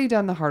I've already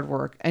done the hard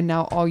work. And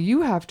now all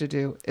you have to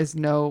do is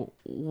know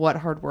what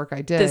hard work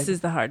I did This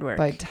is the hard work.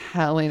 by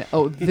telling,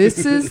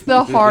 this is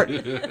the hard,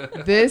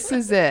 this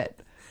is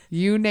it.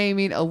 You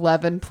naming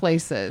 11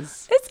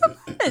 places. It's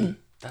fun.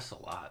 That's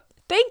a lot.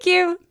 Thank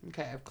you.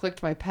 Okay, I've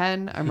clicked my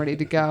pen. I'm ready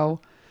to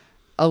go.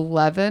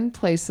 11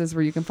 places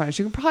where you can find us.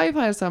 You can probably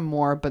find us on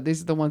more, but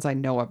these are the ones I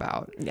know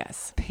about.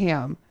 Yes.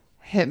 Pam,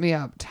 hit me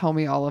up. Tell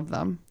me all of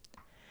them.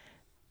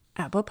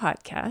 Apple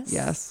Podcasts.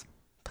 Yes.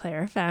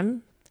 Player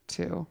FM.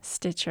 2.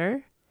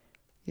 Stitcher.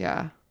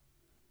 Yeah.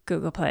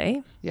 Google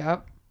Play.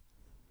 Yep.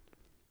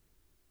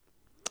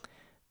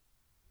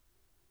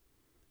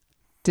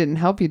 Didn't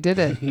help you, did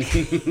it?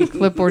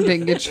 Clipboard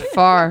didn't get you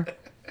far.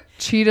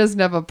 Cheetahs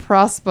never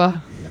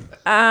prosper.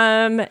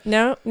 No.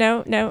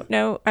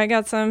 I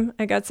got some.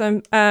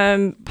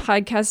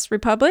 Podcast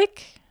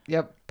Republic.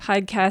 Yep.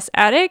 Podcast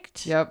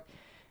Addict. Yep.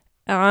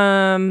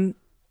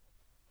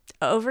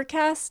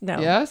 Overcast. No.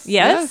 Yes.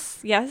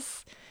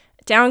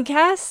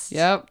 Downcast.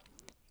 Yep.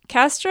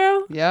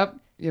 Castro. Yep.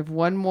 You have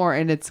one more,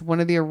 and it's one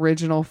of the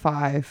original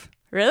 5.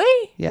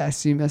 Really?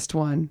 Yes, you missed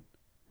one.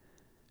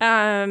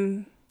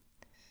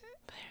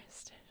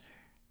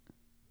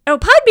 Oh,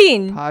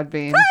 Podbean.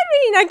 Podbean.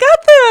 I got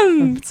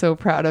them. I'm so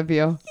proud of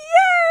you.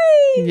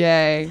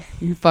 Yay.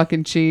 You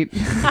fucking cheat.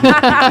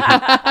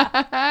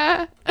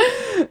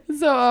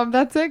 So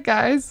that's it,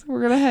 guys. We're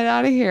going to head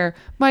out of here.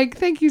 Mike,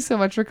 thank you so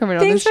much for coming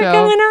Thanks on for the show.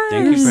 coming on.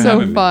 Thank You're you for so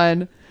having me.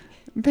 fun.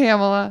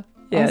 Pamela,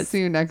 I'll Yes. see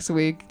you next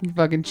week, you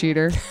fucking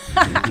cheater.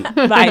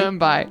 Bye.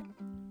 Bye.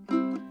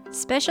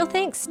 Special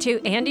thanks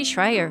to Andy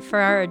Schreier for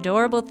our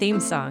adorable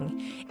theme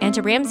song, and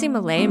to Ramsey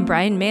Millay and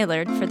Brian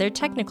Maylard for their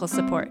technical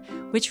support,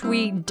 which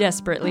we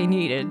desperately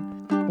needed.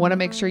 Want to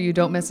make sure you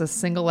don't miss a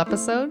single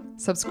episode?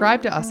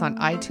 Subscribe to us on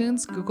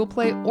iTunes, Google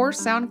Play, or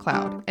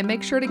SoundCloud, and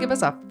make sure to give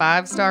us a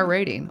 5-star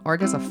rating, or I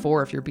guess a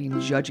 4 if you're being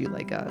judgy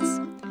like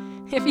us.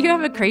 If you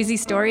have a crazy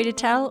story to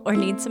tell or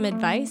need some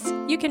advice,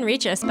 you can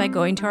reach us by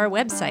going to our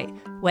website,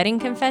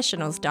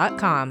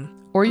 weddingconfessionals.com.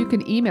 Or you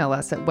can email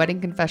us at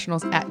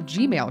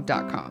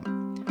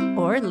weddingconfessionals@gmail.com.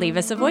 Or leave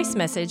us a voice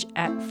message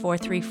at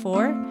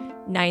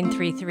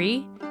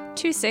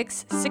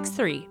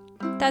 434-933-2663.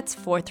 That's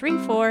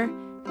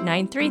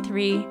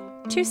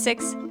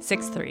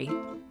 434-933-2663.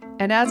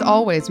 And as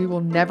always, we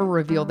will never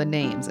reveal the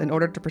names in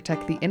order to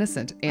protect the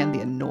innocent and the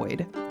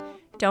annoyed.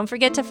 Don't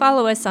forget to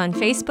follow us on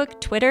Facebook,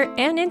 Twitter,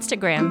 and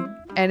Instagram.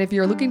 And if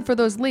you're looking for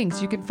those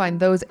links, you can find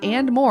those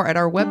and more at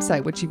our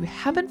website, which you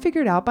haven't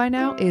figured out by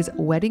now is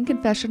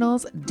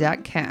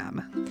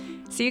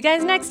weddingconfessionals.com. See you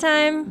guys next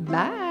time.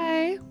 Bye.